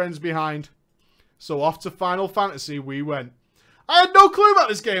leave my friends behind. So off to Final Fantasy we went. I had no clue about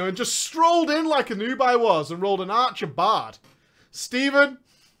this game and just strolled in like a noob I was and rolled an Archer Bard. Steven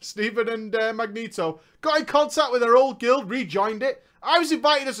and Magneto got in contact with their old guild, rejoined it. I was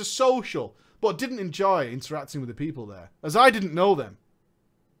invited as a social, but didn't enjoy interacting with the people there, as I didn't know them.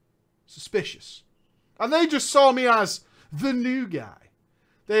 Suspicious. And they just saw me as the new guy.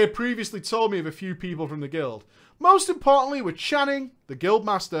 They had previously told me of a few people from the guild. Most importantly were Channing, the guild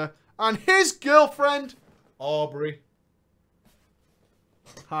master, and his girlfriend, Aubrey.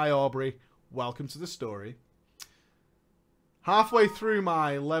 Hi Aubrey, welcome to the story. Halfway through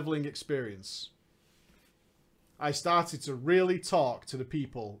my leveling experience, I started to really talk to the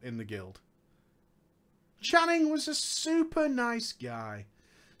people in the guild. Channing was a super nice guy.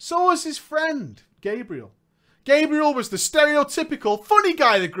 So was his friend, Gabriel. Gabriel was the stereotypical funny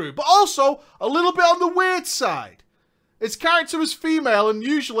guy of the group, but also a little bit on the weird side. His character was female and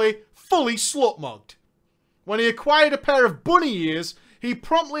usually fully slut-mugged. When he acquired a pair of bunny ears, he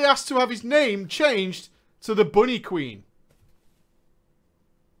promptly asked to have his name changed to the Bunny Queen.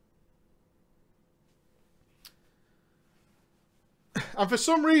 And for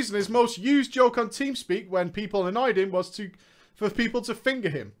some reason, his most used joke on TeamSpeak when people annoyed him was for people to finger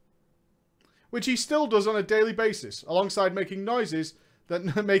him. Which he still does on a daily basis, alongside making noises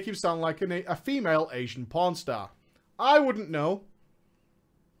that make him sound like a female Asian porn star. I wouldn't know.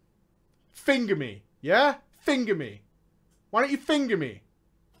 Finger me, yeah? Finger me. Why don't you finger me?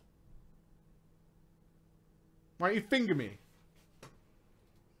 Why don't you finger me?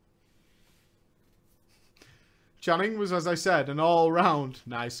 Channing was, as I said, an all-round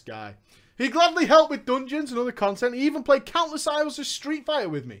nice guy. He gladly helped with dungeons and other content. He even played countless hours of Street Fighter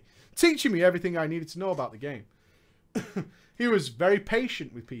with me, teaching me everything I needed to know about the game. He was very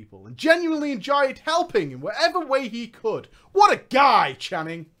patient with people and genuinely enjoyed helping in whatever way he could. What a guy,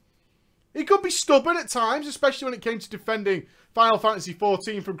 Channing! He could be stubborn at times, especially when it came to defending Final Fantasy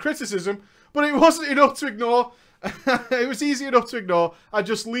XIV from criticism, but it wasn't enough to ignore. It was easy enough to ignore and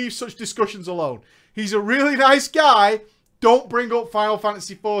just leave such discussions alone. He's a really nice guy. Don't bring up Final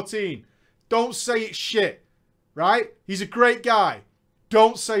Fantasy XIV. Don't say it's shit. Right? He's a great guy.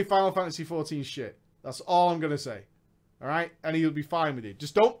 Don't say Final Fantasy XIV shit. That's all I'm going to say. Alright? And he'll be fine with it.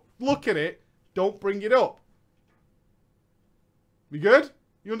 Just don't look at it. Don't bring it up. We good?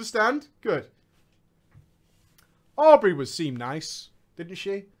 You understand? Good. Aubrey seemed nice, didn't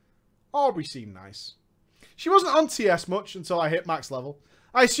she? Aubrey seemed nice. She wasn't on TS much until I hit max level.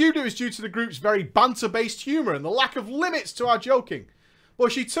 I assumed it was due to the group's very banter-based humour and the lack of limits to our joking.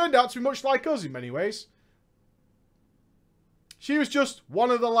 But she turned out to be much like us in many ways. She was just one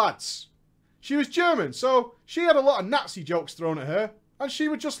of the lads. She was German, so she had a lot of Nazi jokes thrown at her, and she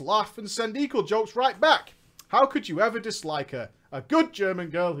would just laugh and send equal jokes right back. How could you ever dislike her? A good German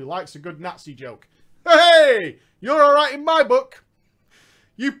girl who likes a good Nazi joke. Hey! You're alright in my book.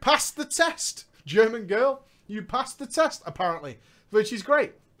 You passed the test, German girl. You passed the test, apparently. Which is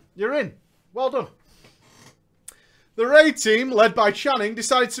great. You're in. Well done. The raid team, led by Channing,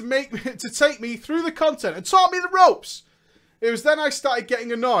 decided to take me through the content and taught me the ropes. It was then I started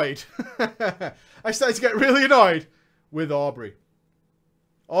getting annoyed. I started to get really annoyed with Aubrey.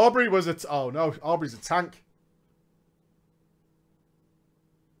 Aubrey was a... oh no, Aubrey's a tank.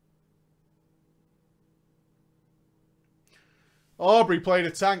 Aubrey played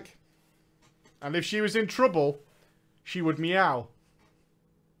a tank. And if she was in trouble, she would meow.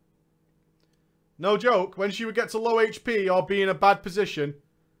 No joke, when she would get to low HP or be in a bad position,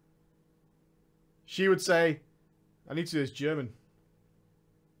 she would say, I need to do this German.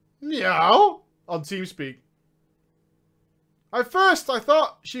 Meow! On TeamSpeak. At first, I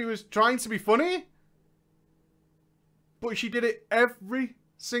thought she was trying to be funny. But she did it every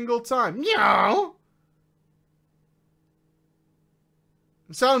single time. Meow!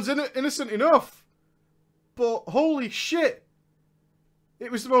 It sounds innocent enough. But holy shit.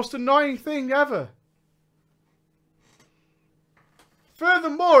 It was the most annoying thing ever.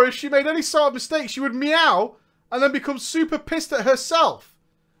 Furthermore, if she made any sort of mistake, she would meow and then become super pissed at herself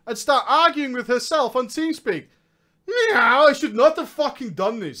and start arguing with herself on TeamSpeak. Meow, I should not have fucking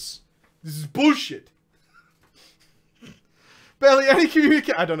done this. This is bullshit. Barely any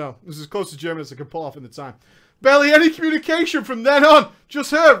communication. I don't know. This is as close to German as I could pull off in the time. Barely any communication from then on.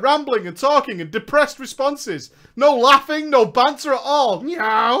 Just her rambling and talking and depressed responses. No laughing, no banter at all.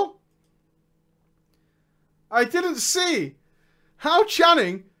 Meow. I didn't see how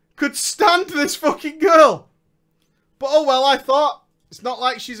Channing could stand this fucking girl. But oh well, I thought. It's not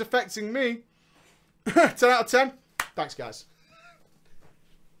like she's affecting me. 10 out of 10. Thanks, guys.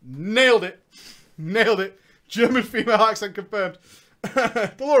 Nailed it. Nailed it. German female accent confirmed.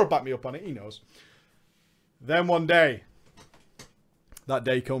 Delora will back me up on it. He knows. Then one day. That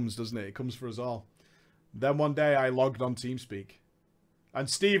day comes, doesn't it? It comes for us all. Then one day I logged on TeamSpeak. And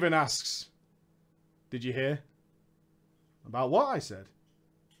Stephen asks, did you hear? About what, I said.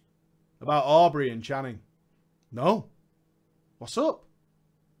 About Aubrey and Channing. No. What's up?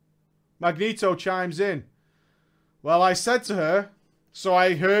 Magneto chimes in. Well, I said to her, so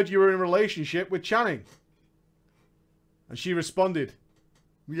I heard you were in a relationship with Channing. And she responded,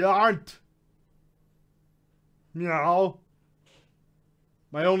 we aren't. Meow.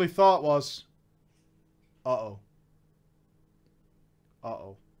 My only thought was, uh-oh.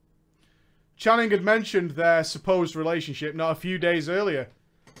 Uh-oh. Channing had mentioned their supposed relationship not a few days earlier,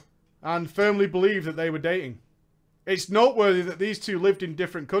 and firmly believed that they were dating. It's noteworthy that these two lived in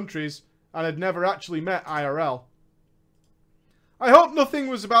different countries and had never actually met IRL. I hope nothing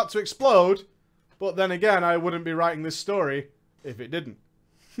was about to explode, but then again, I wouldn't be writing this story if it didn't.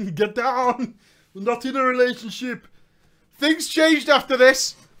 Get down! We're not in a relationship. Things changed after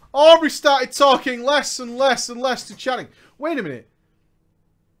this. Aubrey started talking less and less and less to Channing. Wait a minute.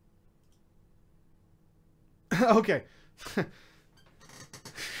 Okay.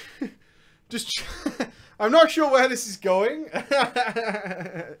 Just, I'm not sure where this is going.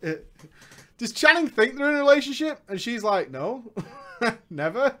 Does Channing think they're in a relationship? And she's like, no.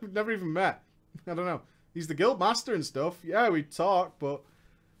 Never. We've never even met. I don't know. He's the guild master and stuff. Yeah, we talk, but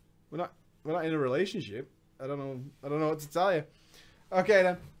we're not in a relationship. I don't know what to tell you.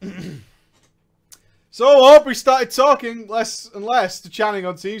 Okay then. So Aubrey started talking less and less to Channing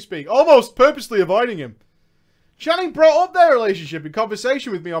on TeamSpeak, almost purposely avoiding him. Channing brought up their relationship in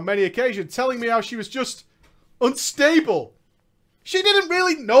conversation with me on many occasions, telling me how she was just unstable. She didn't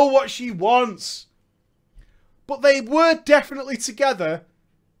really know what she wants. But they were definitely together.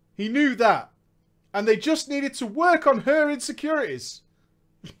 He knew that. And they just needed to work on her insecurities.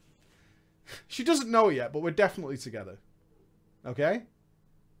 She doesn't know it yet, but we're definitely together. Okay?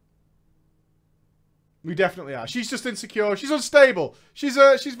 We definitely are. She's just insecure. She's unstable. She's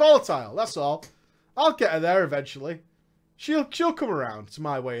volatile. That's all. I'll get her there eventually. She'll come around to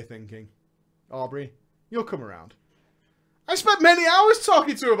my way of thinking. Aubrey, you'll come around. I spent many hours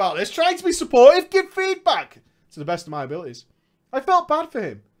talking to her about this, trying to be supportive, give feedback to the best of my abilities. I felt bad for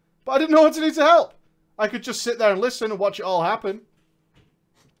him, but I didn't know what to do to help. I could just sit there and listen and watch it all happen.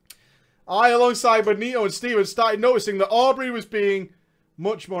 I, alongside Magneto and Steven, started noticing that Aubrey was being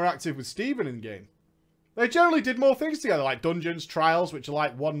much more active with Steven in game. They generally did more things together, like dungeons, trials, which are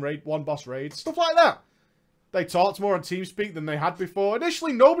like one boss raids, stuff like that. They talked more on TeamSpeak than they had before.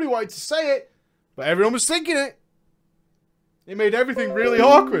 Initially, nobody wanted to say it, but everyone was thinking it. It made everything really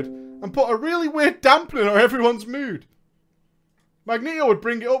awkward and put a really weird dampener on everyone's mood. Magneto would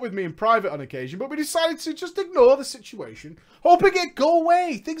bring it up with me in private on occasion, but we decided to just ignore the situation, hoping it'd go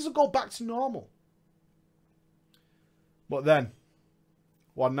away. Things would go back to normal. But then,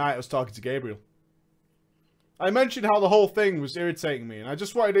 one night I was talking to Gabriel. I mentioned how the whole thing was irritating me, and I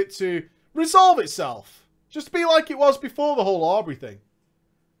just wanted it to resolve itself. Just be like it was before the whole Aubrey thing.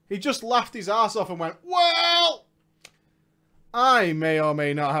 He just laughed his ass off and went, well, I may or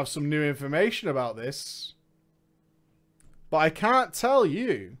may not have some new information about this. But I can't tell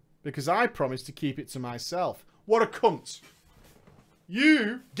you, because I promised to keep it to myself. What a cunt.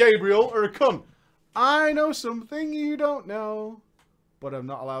 You, Gabriel, are a cunt. I know something you don't know, but I'm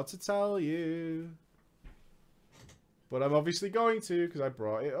not allowed to tell you. But I'm obviously going to, because I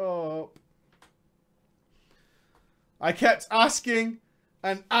brought it up. I kept asking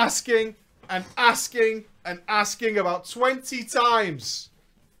and asking and asking and asking about 20 times.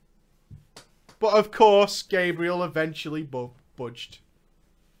 But of course, Gabriel eventually budged.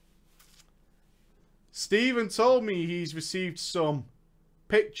 Steven told me he's received some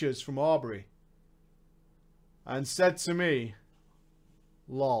pictures from Aubrey. And said to me,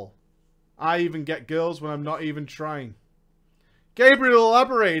 lol, I even get girls when I'm not even trying. Gabriel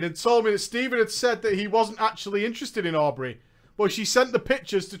elaborated and told me that Steven had said that he wasn't actually interested in Aubrey, but she sent the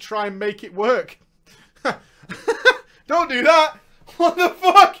pictures to try and make it work. Don't do that! What the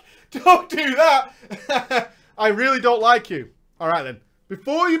fuck? Don't do that! I really don't like you. Alright then.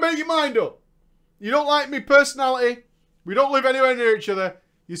 Before you make your mind up, you don't like me personality, we don't live anywhere near each other,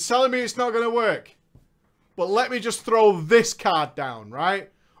 you're telling me it's not going to work. But let me just throw this card down, right?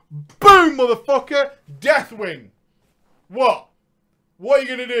 Boom, motherfucker! Deathwing! What? What are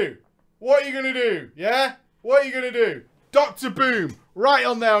you going to do? What are you going to do? Yeah? What are you going to do? Dr. Boom! Right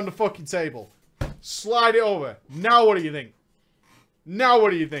on there on the fucking table. Slide it over. Now what do you think? Now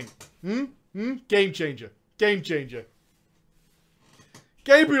what do you think? Game changer. Game changer.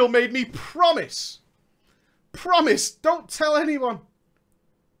 Gabriel made me promise. Promise. Don't tell anyone.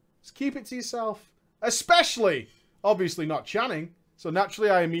 Just keep it to yourself. Especially, obviously not Channing. So naturally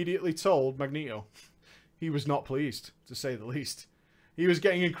I immediately told Magneto. He was not pleased, to say the least. He was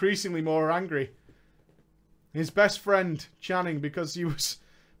getting increasingly more angry. His best friend, Channing, because he was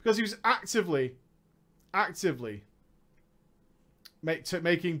actively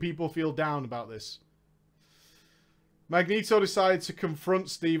making people feel down about this. Magneto decided to confront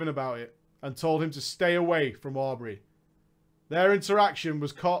Steven about it and told him to stay away from Aubrey. Their interaction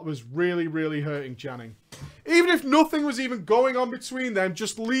was really, really hurting Channing. Even if nothing was even going on between them,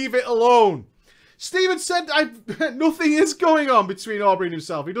 just leave it alone. Steven said nothing is going on between Aubrey and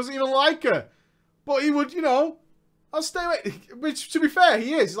himself. He doesn't even like her. But he would, you know, I'll stay away. Which, to be fair,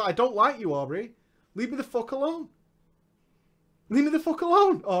 he is. He's like, I don't like you, Aubrey. Leave me the fuck alone. Leave me the fuck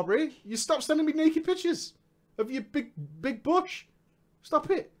alone, Aubrey. You stop sending me naked pictures of your big bush.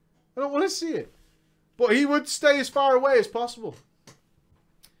 Stop it. I don't want to see it. But he would stay as far away as possible.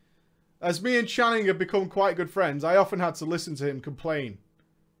 As me and Channing have become quite good friends, I often had to listen to him complain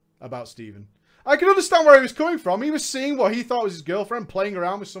about Steven. I can understand where he was coming from. He was seeing what he thought was his girlfriend playing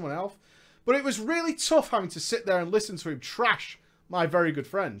around with someone else. But it was really tough having to sit there and listen to him trash my very good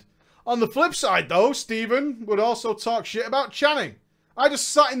friend. On the flip side, though, Steven would also talk shit about Channing. I just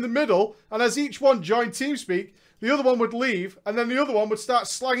sat in the middle, and as each one joined TeamSpeak, the other one would leave, and then the other one would start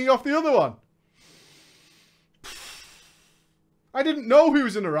slagging off the other one. I didn't know who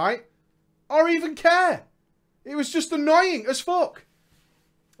was in the right, or even care. It was just annoying as fuck.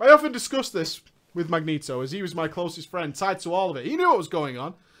 I often discussed this with Magneto, as he was my closest friend, tied to all of it. He knew what was going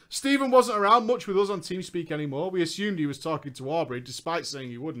on, Stephen wasn't around much with us on TeamSpeak anymore. We assumed he was talking to Aubrey, despite saying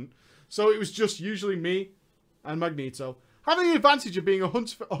he wouldn't. So it was just usually me and Magneto. Having the advantage of being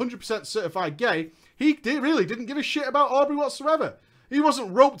 100% certified gay, he really didn't give a shit about Aubrey whatsoever. He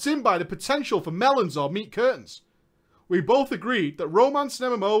wasn't roped in by the potential for melons or meat curtains. We both agreed that romance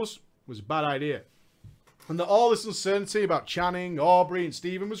in MMOs was a bad idea. And that all this uncertainty about Channing, Aubrey and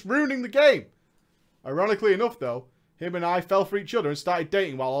Stephen was ruining the game. Ironically enough though, him and I fell for each other and started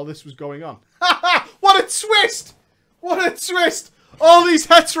dating while all this was going on. What a twist! What a twist! All these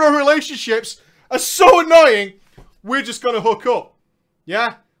hetero relationships are so annoying, we're just gonna hook up.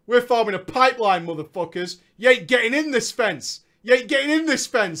 Yeah? We're forming a pipeline, motherfuckers. You ain't getting in this fence. You ain't getting in this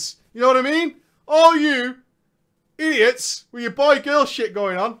fence. You know what I mean? All you idiots with your boy-girl shit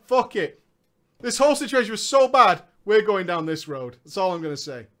going on, fuck it. This whole situation was so bad, we're going down this road. That's all I'm gonna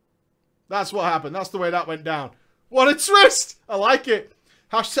say. That's what happened. That's the way that went down. What a twist! I like it.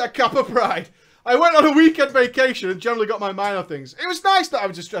 Hashtag Kappa Pride. I went on a weekend vacation and generally got my mind on things. It was nice that I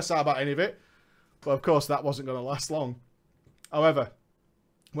was just stressed out about any of it. But of course, that wasn't going to last long. However,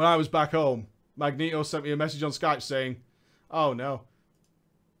 when I was back home, Magneto sent me a message on Skype saying, "Oh no,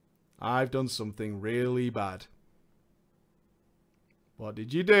 I've done something really bad." "What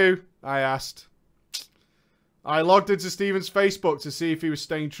did you do?" I asked. I logged into Stephen's Facebook to see if he was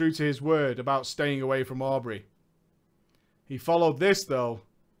staying true to his word about staying away from Aubrey. He followed this, though,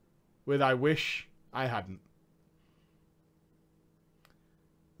 with "I wish I hadn't."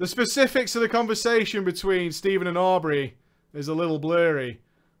 The specifics of the conversation between Stephen and Aubrey is a little blurry,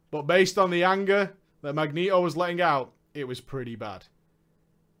 but based on the anger that Magneto was letting out, it was pretty bad.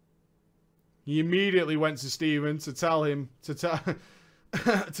 He immediately went to Stephen to tell him, to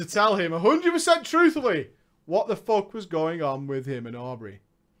tell him 100% truthfully what the fuck was going on with him and Aubrey.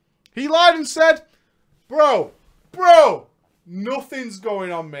 He lied and said, Bro, nothing's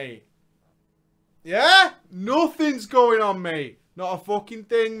going on, mate. Yeah? Nothing's going on, mate. Not a fucking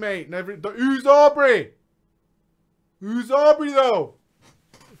thing, mate. Never. Who's Aubrey? Who's Aubrey, though?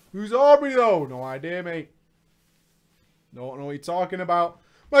 Who's Aubrey, though? No idea, mate. Don't know what you're talking about.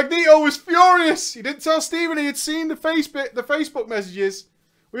 Magneto was furious. He didn't tell Stephen he had seen the Facebook messages.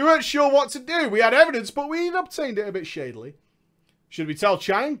 We weren't sure what to do. We had evidence, but we obtained it a bit shadily. Should we tell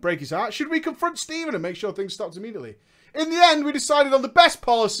Channing, break his heart? Should we confront Stephen and make sure things stopped immediately? In the end, we decided on the best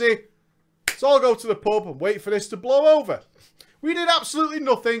policy. Let's all go to the pub and wait for this to blow over. We did absolutely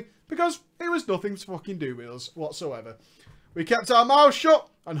nothing because it was nothing to fucking do with us whatsoever. We kept our mouths shut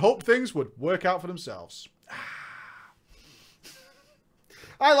and hoped things would work out for themselves.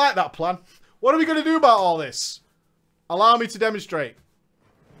 I like that plan. What are we going to do about all this? Allow me to demonstrate.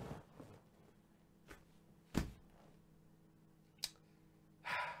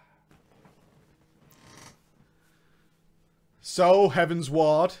 So, Heaven's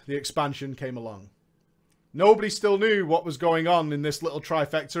Ward, the expansion, came along. Nobody still knew what was going on in this little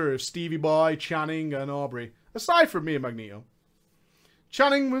trifecta of Stevie Boy, Channing, and Aubrey, aside from me and Magneto.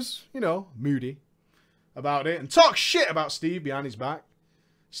 Channing was, you know, moody about it and talked shit about Steve behind his back.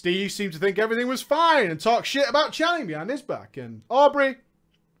 Steve seemed to think everything was fine and talked shit about Channing behind his back. And Aubrey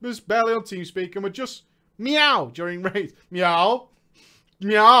was barely on TeamSpeak and would just meow during raids. Meow.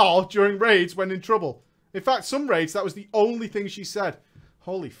 Meow during raids when in trouble. In fact, some raids, that was the only thing she said.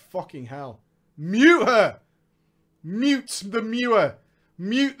 Holy fucking hell. Mute her! Mute the mewer!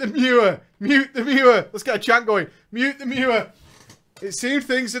 Mute the mewer! Mute the mewer! Let's get a chant going. Mute the mewer! It seemed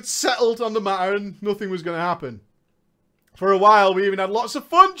things had settled on the matter and nothing was going to happen. For a while, we even had lots of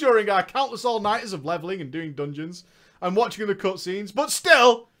fun during our countless all-nighters of leveling and doing dungeons and watching the cutscenes, but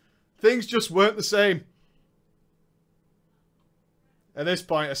still, things just weren't the same. At this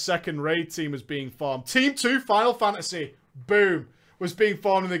point, a second raid team was being formed. Team 2 Final Fantasy, boom, was being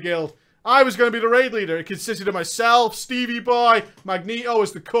formed in the guild. I was going to be the raid leader. It consisted of myself, Stevie Boy, Magneto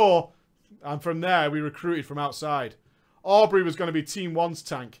as the core, and from there, we recruited from outside. Aubrey was going to be Team 1's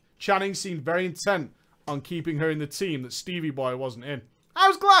tank. Channing seemed very intent on keeping her in the team that Stevie Boy wasn't in. I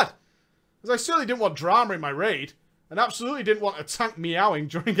was glad, as I certainly didn't want drama in my raid, and absolutely didn't want a tank meowing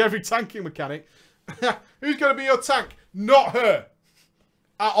during every tanking mechanic. Who's going to be your tank? Not her.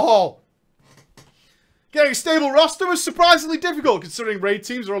 At all. Getting a stable roster was surprisingly difficult, considering raid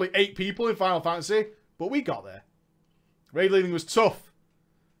teams are only 8 people in Final Fantasy, but we got there. Raid leading was tough.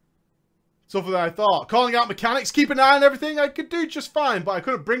 Tougher than I thought. Calling out mechanics, keeping an eye on everything, I could do just fine, but I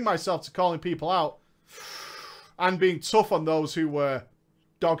couldn't bring myself to calling people out. And being tough on those who were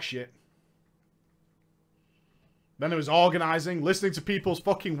dog shit. Then there was organising, listening to people's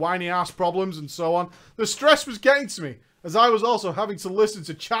fucking whiny ass problems and so on. The stress was getting to me, as I was also having to listen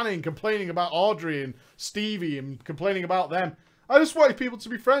to Channing complaining about Audrey and Stevie and complaining about them. I just wanted people to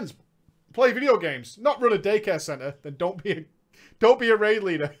be friends. Play video games. Not run a daycare center. Then don't be a raid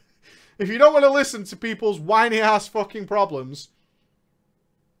leader. If you don't want to listen to people's whiny ass fucking problems,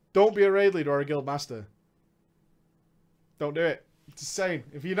 don't be a raid leader or a guild master. Don't do it. Just saying.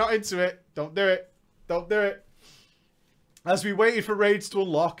 If you're not into it, don't do it. Don't do it. As we waited for raids to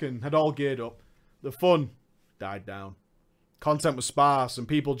unlock and had all geared up, the fun died down. Content was sparse and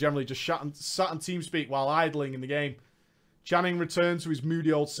people generally just sat on TeamSpeak while idling in the game. Channing returned to his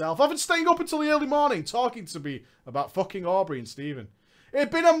moody old self, often staying up until the early morning talking to me about fucking Aubrey and Steven. It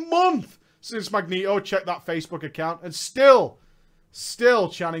had been a month since Magneto checked that Facebook account and still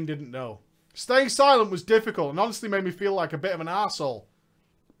Channing didn't know. Staying silent was difficult and honestly made me feel like a bit of an arsehole.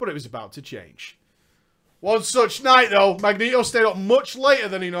 But it was about to change. One such night, though, Magneto stayed up much later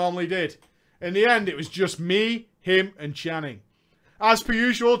than he normally did. In the end, it was just me, him, and Channing. As per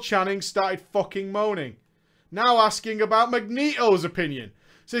usual, Channing started fucking moaning. Now asking about Magneto's opinion,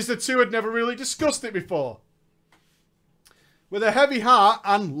 since the two had never really discussed it before. With a heavy heart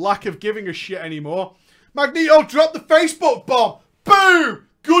and lack of giving a shit anymore, Magneto dropped the Facebook bomb. Boom!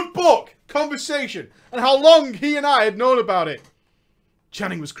 Good book, conversation, and how long he and I had known about it.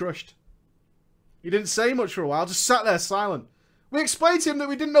 Channing was crushed. He didn't say much for a while, just sat there silent. We explained to him that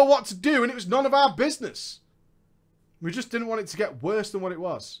we didn't know what to do and it was none of our business. We just didn't want it to get worse than what it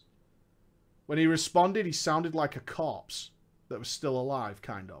was. When he responded, he sounded like a corpse that was still alive,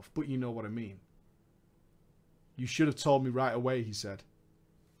 kind of, but you know what I mean. You should have told me right away, he said.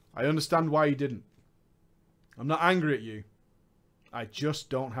 I understand why you didn't. I'm not angry at you. I just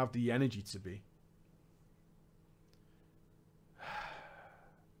don't have the energy to be.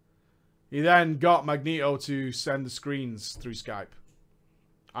 He then got Magneto to send the screens through Skype.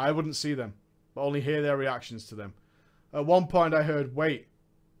 I wouldn't see them, but only hear their reactions to them. At one point I heard, wait.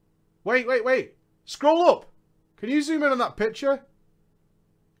 Scroll up. Can you zoom in on that picture?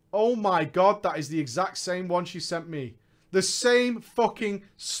 Oh my god, that is the exact same one she sent me. The same fucking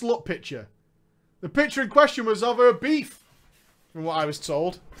slut picture. The picture in question was of her beef, from what I was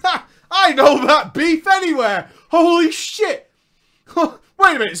told. Ha! I know that beef anywhere! Holy shit!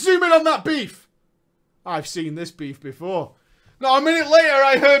 Wait a minute, zoom in on that beef. I've seen this beef before. Now, a minute later,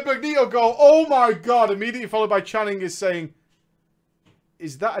 I heard Magneto go, oh my god, immediately followed by Channing is saying,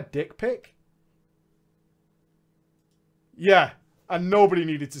 is that a dick pic? Yeah, and nobody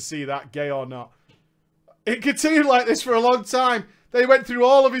needed to see that, gay or not. It continued like this for a long time. They went through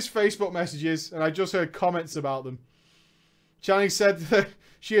all of his Facebook messages, and I just heard comments about them. Channing said that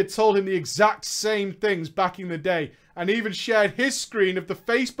she had told him the exact same things back in the day, and even shared his screen of the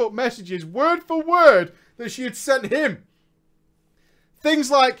Facebook messages word for word that she had sent him.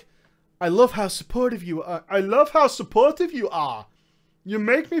 Things like, I love how supportive you are. I love how supportive you are. You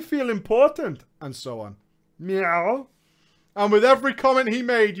make me feel important. And so on. Meow. And with every comment he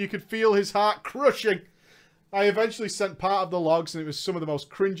made, you could feel his heart crushing. I eventually sent part of the logs, and it was some of the most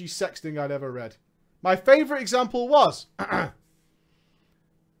cringy sexting I'd ever read. My favourite example was...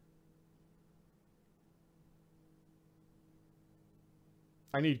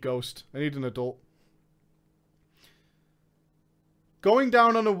 I need Ghost. I need an adult. Going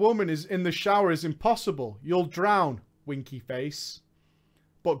down on a woman in the shower is impossible. You'll drown, winky face.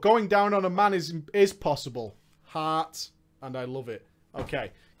 But going down on a man is possible. Heart. And I love it.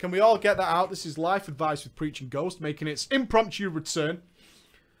 Okay. Can we all get that out? This is Life Advice with Preaching Ghost, making its impromptu return.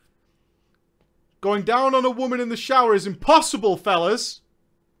 Going down on a woman in the shower is impossible, fellas.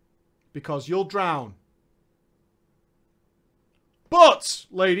 Because you'll drown. But,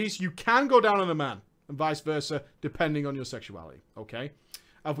 ladies, you can go down on a man, and vice versa, depending on your sexuality, okay?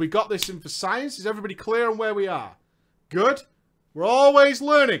 Have we got this in for science? Is everybody clear on where we are? Good? We're always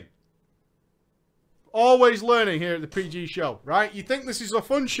learning. Always learning here at the PG show, right? You think this is a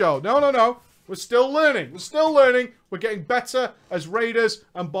fun show. No. We're still learning. We're still learning. We're getting better as raiders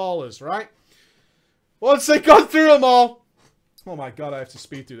and ballers, right? Once they got through them all... Oh my god, I have to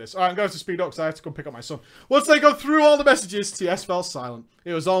speed through this. Alright, I'm going to speed up because I have to go pick up my son. Once they go through all the messages, TS fell silent.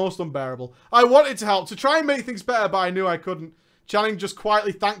 It was almost unbearable. I wanted to help, to try and make things better, but I knew I couldn't. Channing just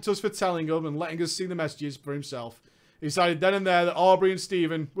quietly thanked us for telling him and letting us see the messages for himself. He decided then and there that Aubrey and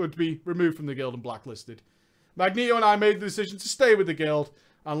Steven would be removed from the guild and blacklisted. Magneto and I made the decision to stay with the guild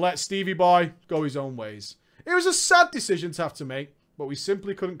and let Stevie Boy go his own ways. It was a sad decision to have to make, but we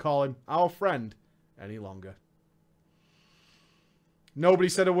simply couldn't call him our friend any longer. Nobody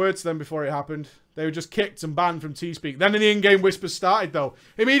said a word to them before it happened. They were just kicked and banned from TeamSpeak. Then the in-game whispers started, though.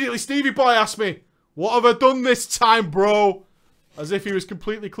 Immediately, Stevie Boy asked me, what have I done this time, bro? As if he was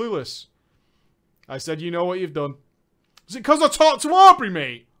completely clueless. I said, you know what you've done. Is it because I talked to Aubrey,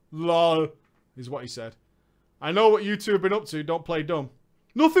 mate? Lol, is what he said. I know what you two have been up to. Don't play dumb.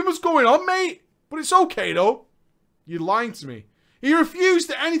 Nothing was going on, mate. But it's okay, though. You're lying to me. He refused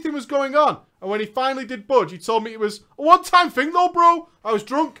that anything was going on. And when he finally did budge, he told me it was a one-time thing, though, bro. I was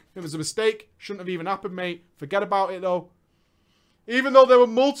drunk. It was a mistake. Shouldn't have even happened, mate. Forget about it, though. Even though there were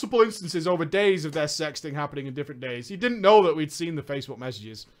multiple instances over days of their sexting happening in different days, he didn't know that we'd seen the Facebook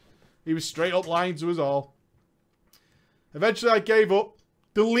messages. He was straight up lying to us all. Eventually, I gave up.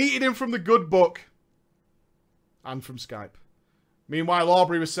 Deleted him from the good book. And from Skype. Meanwhile,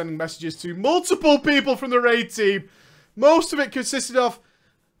 Aubrey was sending messages to multiple people from the raid team. Most of it consisted of,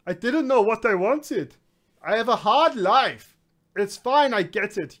 I didn't know what I wanted. I have a hard life. It's fine, I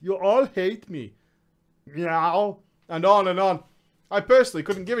get it. You all hate me. Meow. And on and on. I personally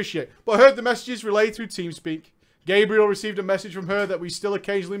couldn't give a shit, but heard the messages relayed through TeamSpeak. Gabriel received a message from her that we still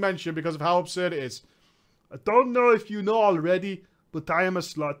occasionally mention because of how absurd it is. I don't know if you know already, but I am a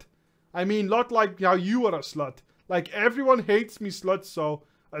slut. I mean, not like how you are a slut. Like, everyone hates me, slut, so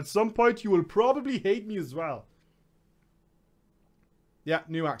at some point you will probably hate me as well. Yeah,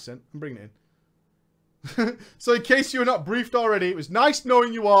 new accent. I'm bringing it in. So in case you were not briefed already, it was nice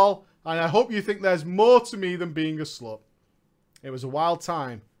knowing you all, and I hope you think there's more to me than being a slut. It was a wild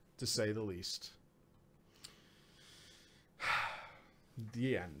time, to say the least.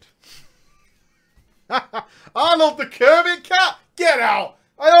 The end. Arnold the Kermit cat, get out!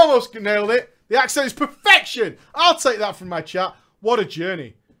 I almost nailed it. The accent is perfection. I'll take that from my chat. What a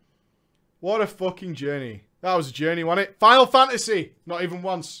journey. What a fucking journey. That was a journey, wasn't it? Final Fantasy. Not even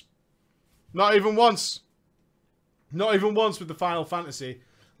once. Not even once. Not even once with the Final Fantasy.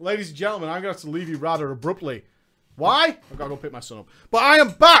 Ladies and gentlemen, I'm going to have to leave you rather abruptly. Why? I've got to go pick my son up. But I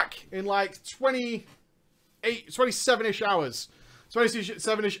am back in like 27-ish hours.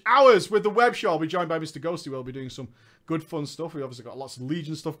 27-ish hours with the web show. I'll be joined by Mr. Ghosty. We'll be doing some good fun stuff. We obviously got lots of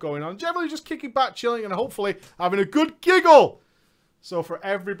Legion stuff going on. Generally just kicking back, chilling, and hopefully having a good giggle. So for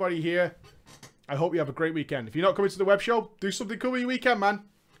everybody here, I hope you have a great weekend. If you're not coming to the web show, do something cool with your weekend, man.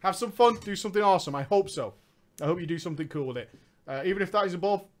 Have some fun. Do something awesome. I hope so. I hope you do something cool with it. Even if that is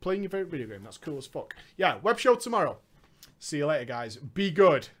involved playing your favorite video game. That's cool as fuck. Yeah, web show tomorrow. See you later, guys. Be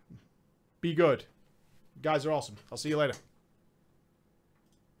good. Be good. You guys are awesome. I'll see you later.